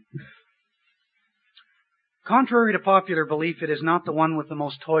goes on. Contrary to popular belief, it is not the one with the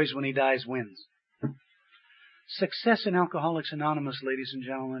most toys when he dies wins. Success in Alcoholics Anonymous, ladies and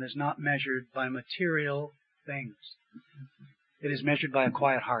gentlemen, is not measured by material things. It is measured by a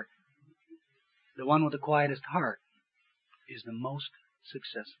quiet heart. The one with the quietest heart is the most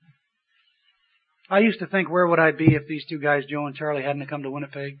successful. I used to think, where would I be if these two guys, Joe and Charlie, hadn't come to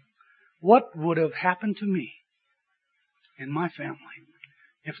Winnipeg? What would have happened to me and my family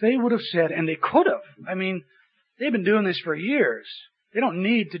if they would have said, and they could have, I mean, they've been doing this for years. They don't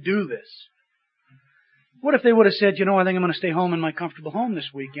need to do this. What if they would have said, you know, I think I'm going to stay home in my comfortable home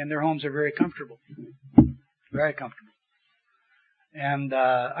this weekend. Their homes are very comfortable. Very comfortable. And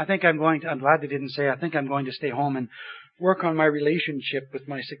I'm glad they didn't say, I think I'm going to stay home and work on my relationship with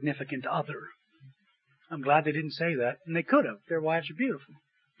my significant other. I'm glad they didn't say that. And they could have. Their wives are beautiful.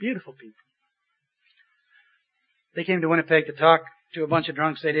 Beautiful people. They came to Winnipeg to talk to a bunch of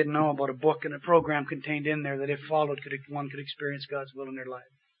drunks they didn't know about a book and a program contained in there that if followed, one could experience God's will in their life.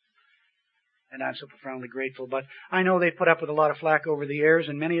 And I'm so profoundly grateful. But I know they've put up with a lot of flack over the years,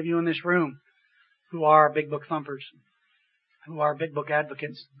 and many of you in this room who are big book thumpers, who are big book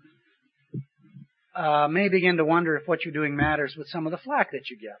advocates, may begin to wonder if what you're doing matters with some of the flack that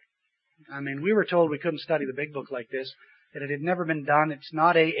you get. I mean, we were told we couldn't study the big book like this, that it had never been done. It's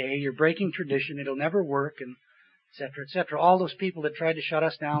not AA. You're breaking tradition. It'll never work, and et cetera, et cetera. All those people that tried to shut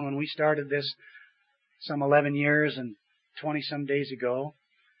us down when we started this some 11 years and 20-some days ago,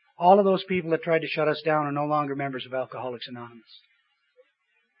 all of those people that tried to shut us down are no longer members of Alcoholics Anonymous.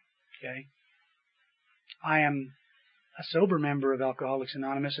 Okay? I am a sober member of Alcoholics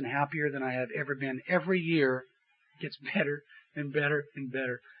Anonymous and happier than I have ever been. Every year it gets better and better and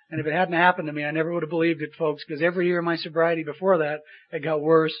better. And if it hadn't happened to me, I never would have believed it, folks, because every year of my sobriety before that, it got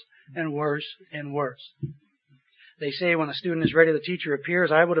worse and worse and worse. They say when a student is ready, the teacher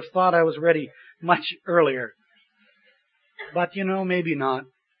appears. I would have thought I was ready much earlier. But, you know, maybe not.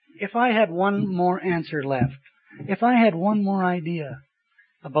 If I had one more answer left, if I had one more idea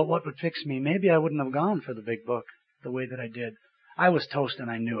about what would fix me, maybe I wouldn't have gone for the big book the way that I did. I was toast and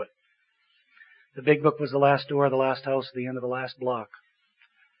I knew it. The big book was the last door, the last house, the end of the last block.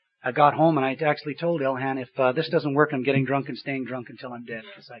 I got home and I actually told Elhan, if this doesn't work, I'm getting drunk and staying drunk until I'm dead,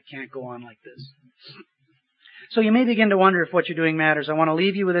 because I can't go on like this. So you may begin to wonder if what you're doing matters. I want to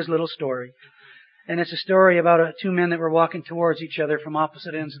leave you with this little story. And it's a story about two men that were walking towards each other from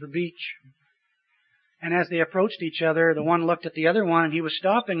opposite ends of the beach. And as they approached each other, the one looked at the other one, and he was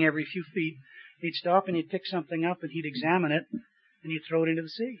stopping every few feet. He'd stop and he'd pick something up and he'd examine it, and he'd throw it into the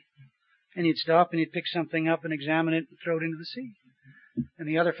sea. And he'd stop and he'd pick something up and examine it and throw it into the sea. And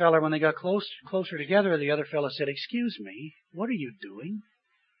the other fella, when they got closer together, the other fella said, "Excuse me, what are you doing?"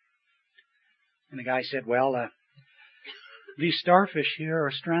 And the guy said, "Well, these starfish here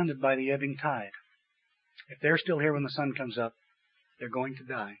are stranded by the ebbing tide. If they're still here when the sun comes up, they're going to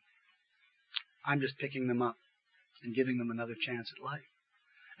die. I'm just picking them up and giving them another chance at life."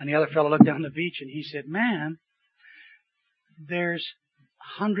 And the other fellow looked down the beach and he said, "Man, there's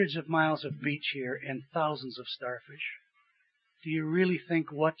hundreds of miles of beach here and thousands of starfish. Do you really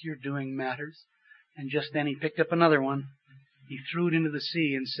think what you're doing matters?" And just then he picked up another one. He threw it into the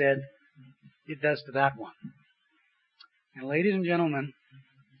sea and said, "It does to that one." And ladies and gentlemen,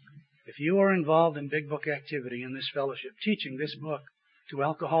 if you are involved in big book activity in this fellowship, teaching this book to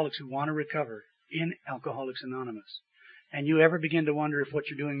alcoholics who want to recover in Alcoholics Anonymous, and you ever begin to wonder if what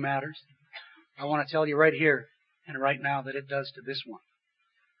you're doing matters, I want to tell you right here and right now that it does to this one.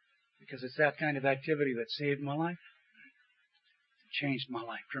 Because it's that kind of activity that saved my life, changed my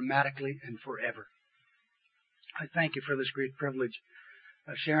life dramatically and forever. I thank you for this great privilege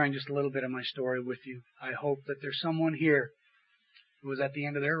of sharing just a little bit of my story with you. I hope that there's someone here who is at the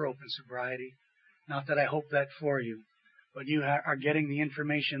end of their rope in sobriety. Not that I hope that for you, but you are getting the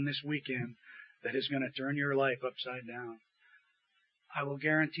information this weekend that is going to turn your life upside down. I will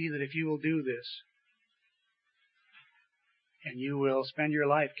guarantee that if you will do this, and you will spend your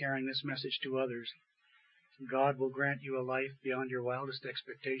life carrying this message to others, God will grant you a life beyond your wildest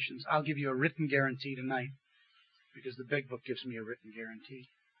expectations. I'll give you a written guarantee tonight, because the big book gives me a written guarantee.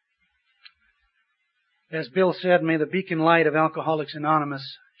 As Bill said, may the beacon light of Alcoholics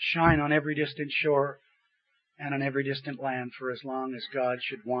Anonymous shine on every distant shore and on every distant land for as long as God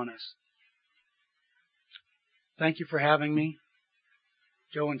should want us. Thank you for having me.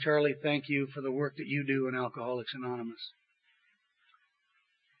 Joe and Charlie, thank you for the work that you do in Alcoholics Anonymous.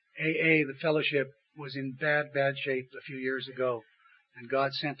 AA, the fellowship, was in bad shape a few years ago, and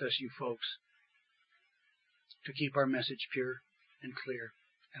God sent us you folks to keep our message pure and clear,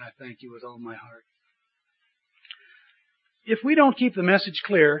 and I thank you with all my heart. If we don't keep the message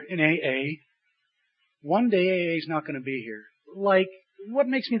clear in AA, one day AA is not going to be here. Like, what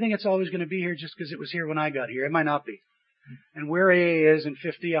makes me think it's always going to be here just because it was here when I got here? It might not be. And where AA is in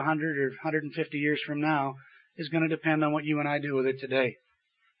 50, 100, or 150 years from now is going to depend on what you and I do with it today.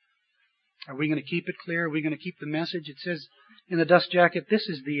 Are we going to keep it clear? Are we going to keep the message? It says in the dust jacket, this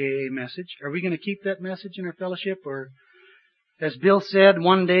is the AA message. Are we going to keep that message in our fellowship? Or, as Bill said,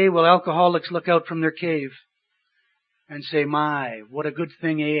 one day will alcoholics look out from their cave and say, my, what a good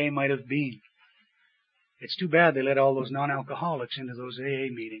thing AA might have been. It's too bad they let all those non-alcoholics into those AA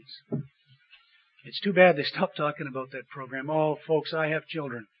meetings. It's too bad they stopped talking about that program. Oh, folks, I have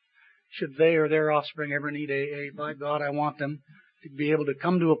children. Should they or their offspring ever need AA, by God, I want them to be able to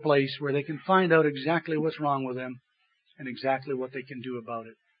come to a place where they can find out exactly what's wrong with them and exactly what they can do about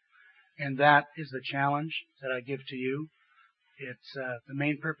it. And that is the challenge that I give to you. It's the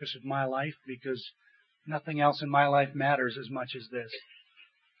main purpose of my life, because nothing else in my life matters as much as this.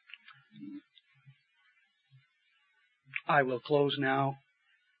 I will close now.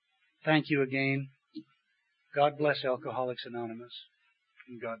 Thank you again. God bless Alcoholics Anonymous,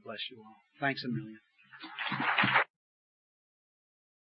 and God bless you all. Thanks a million.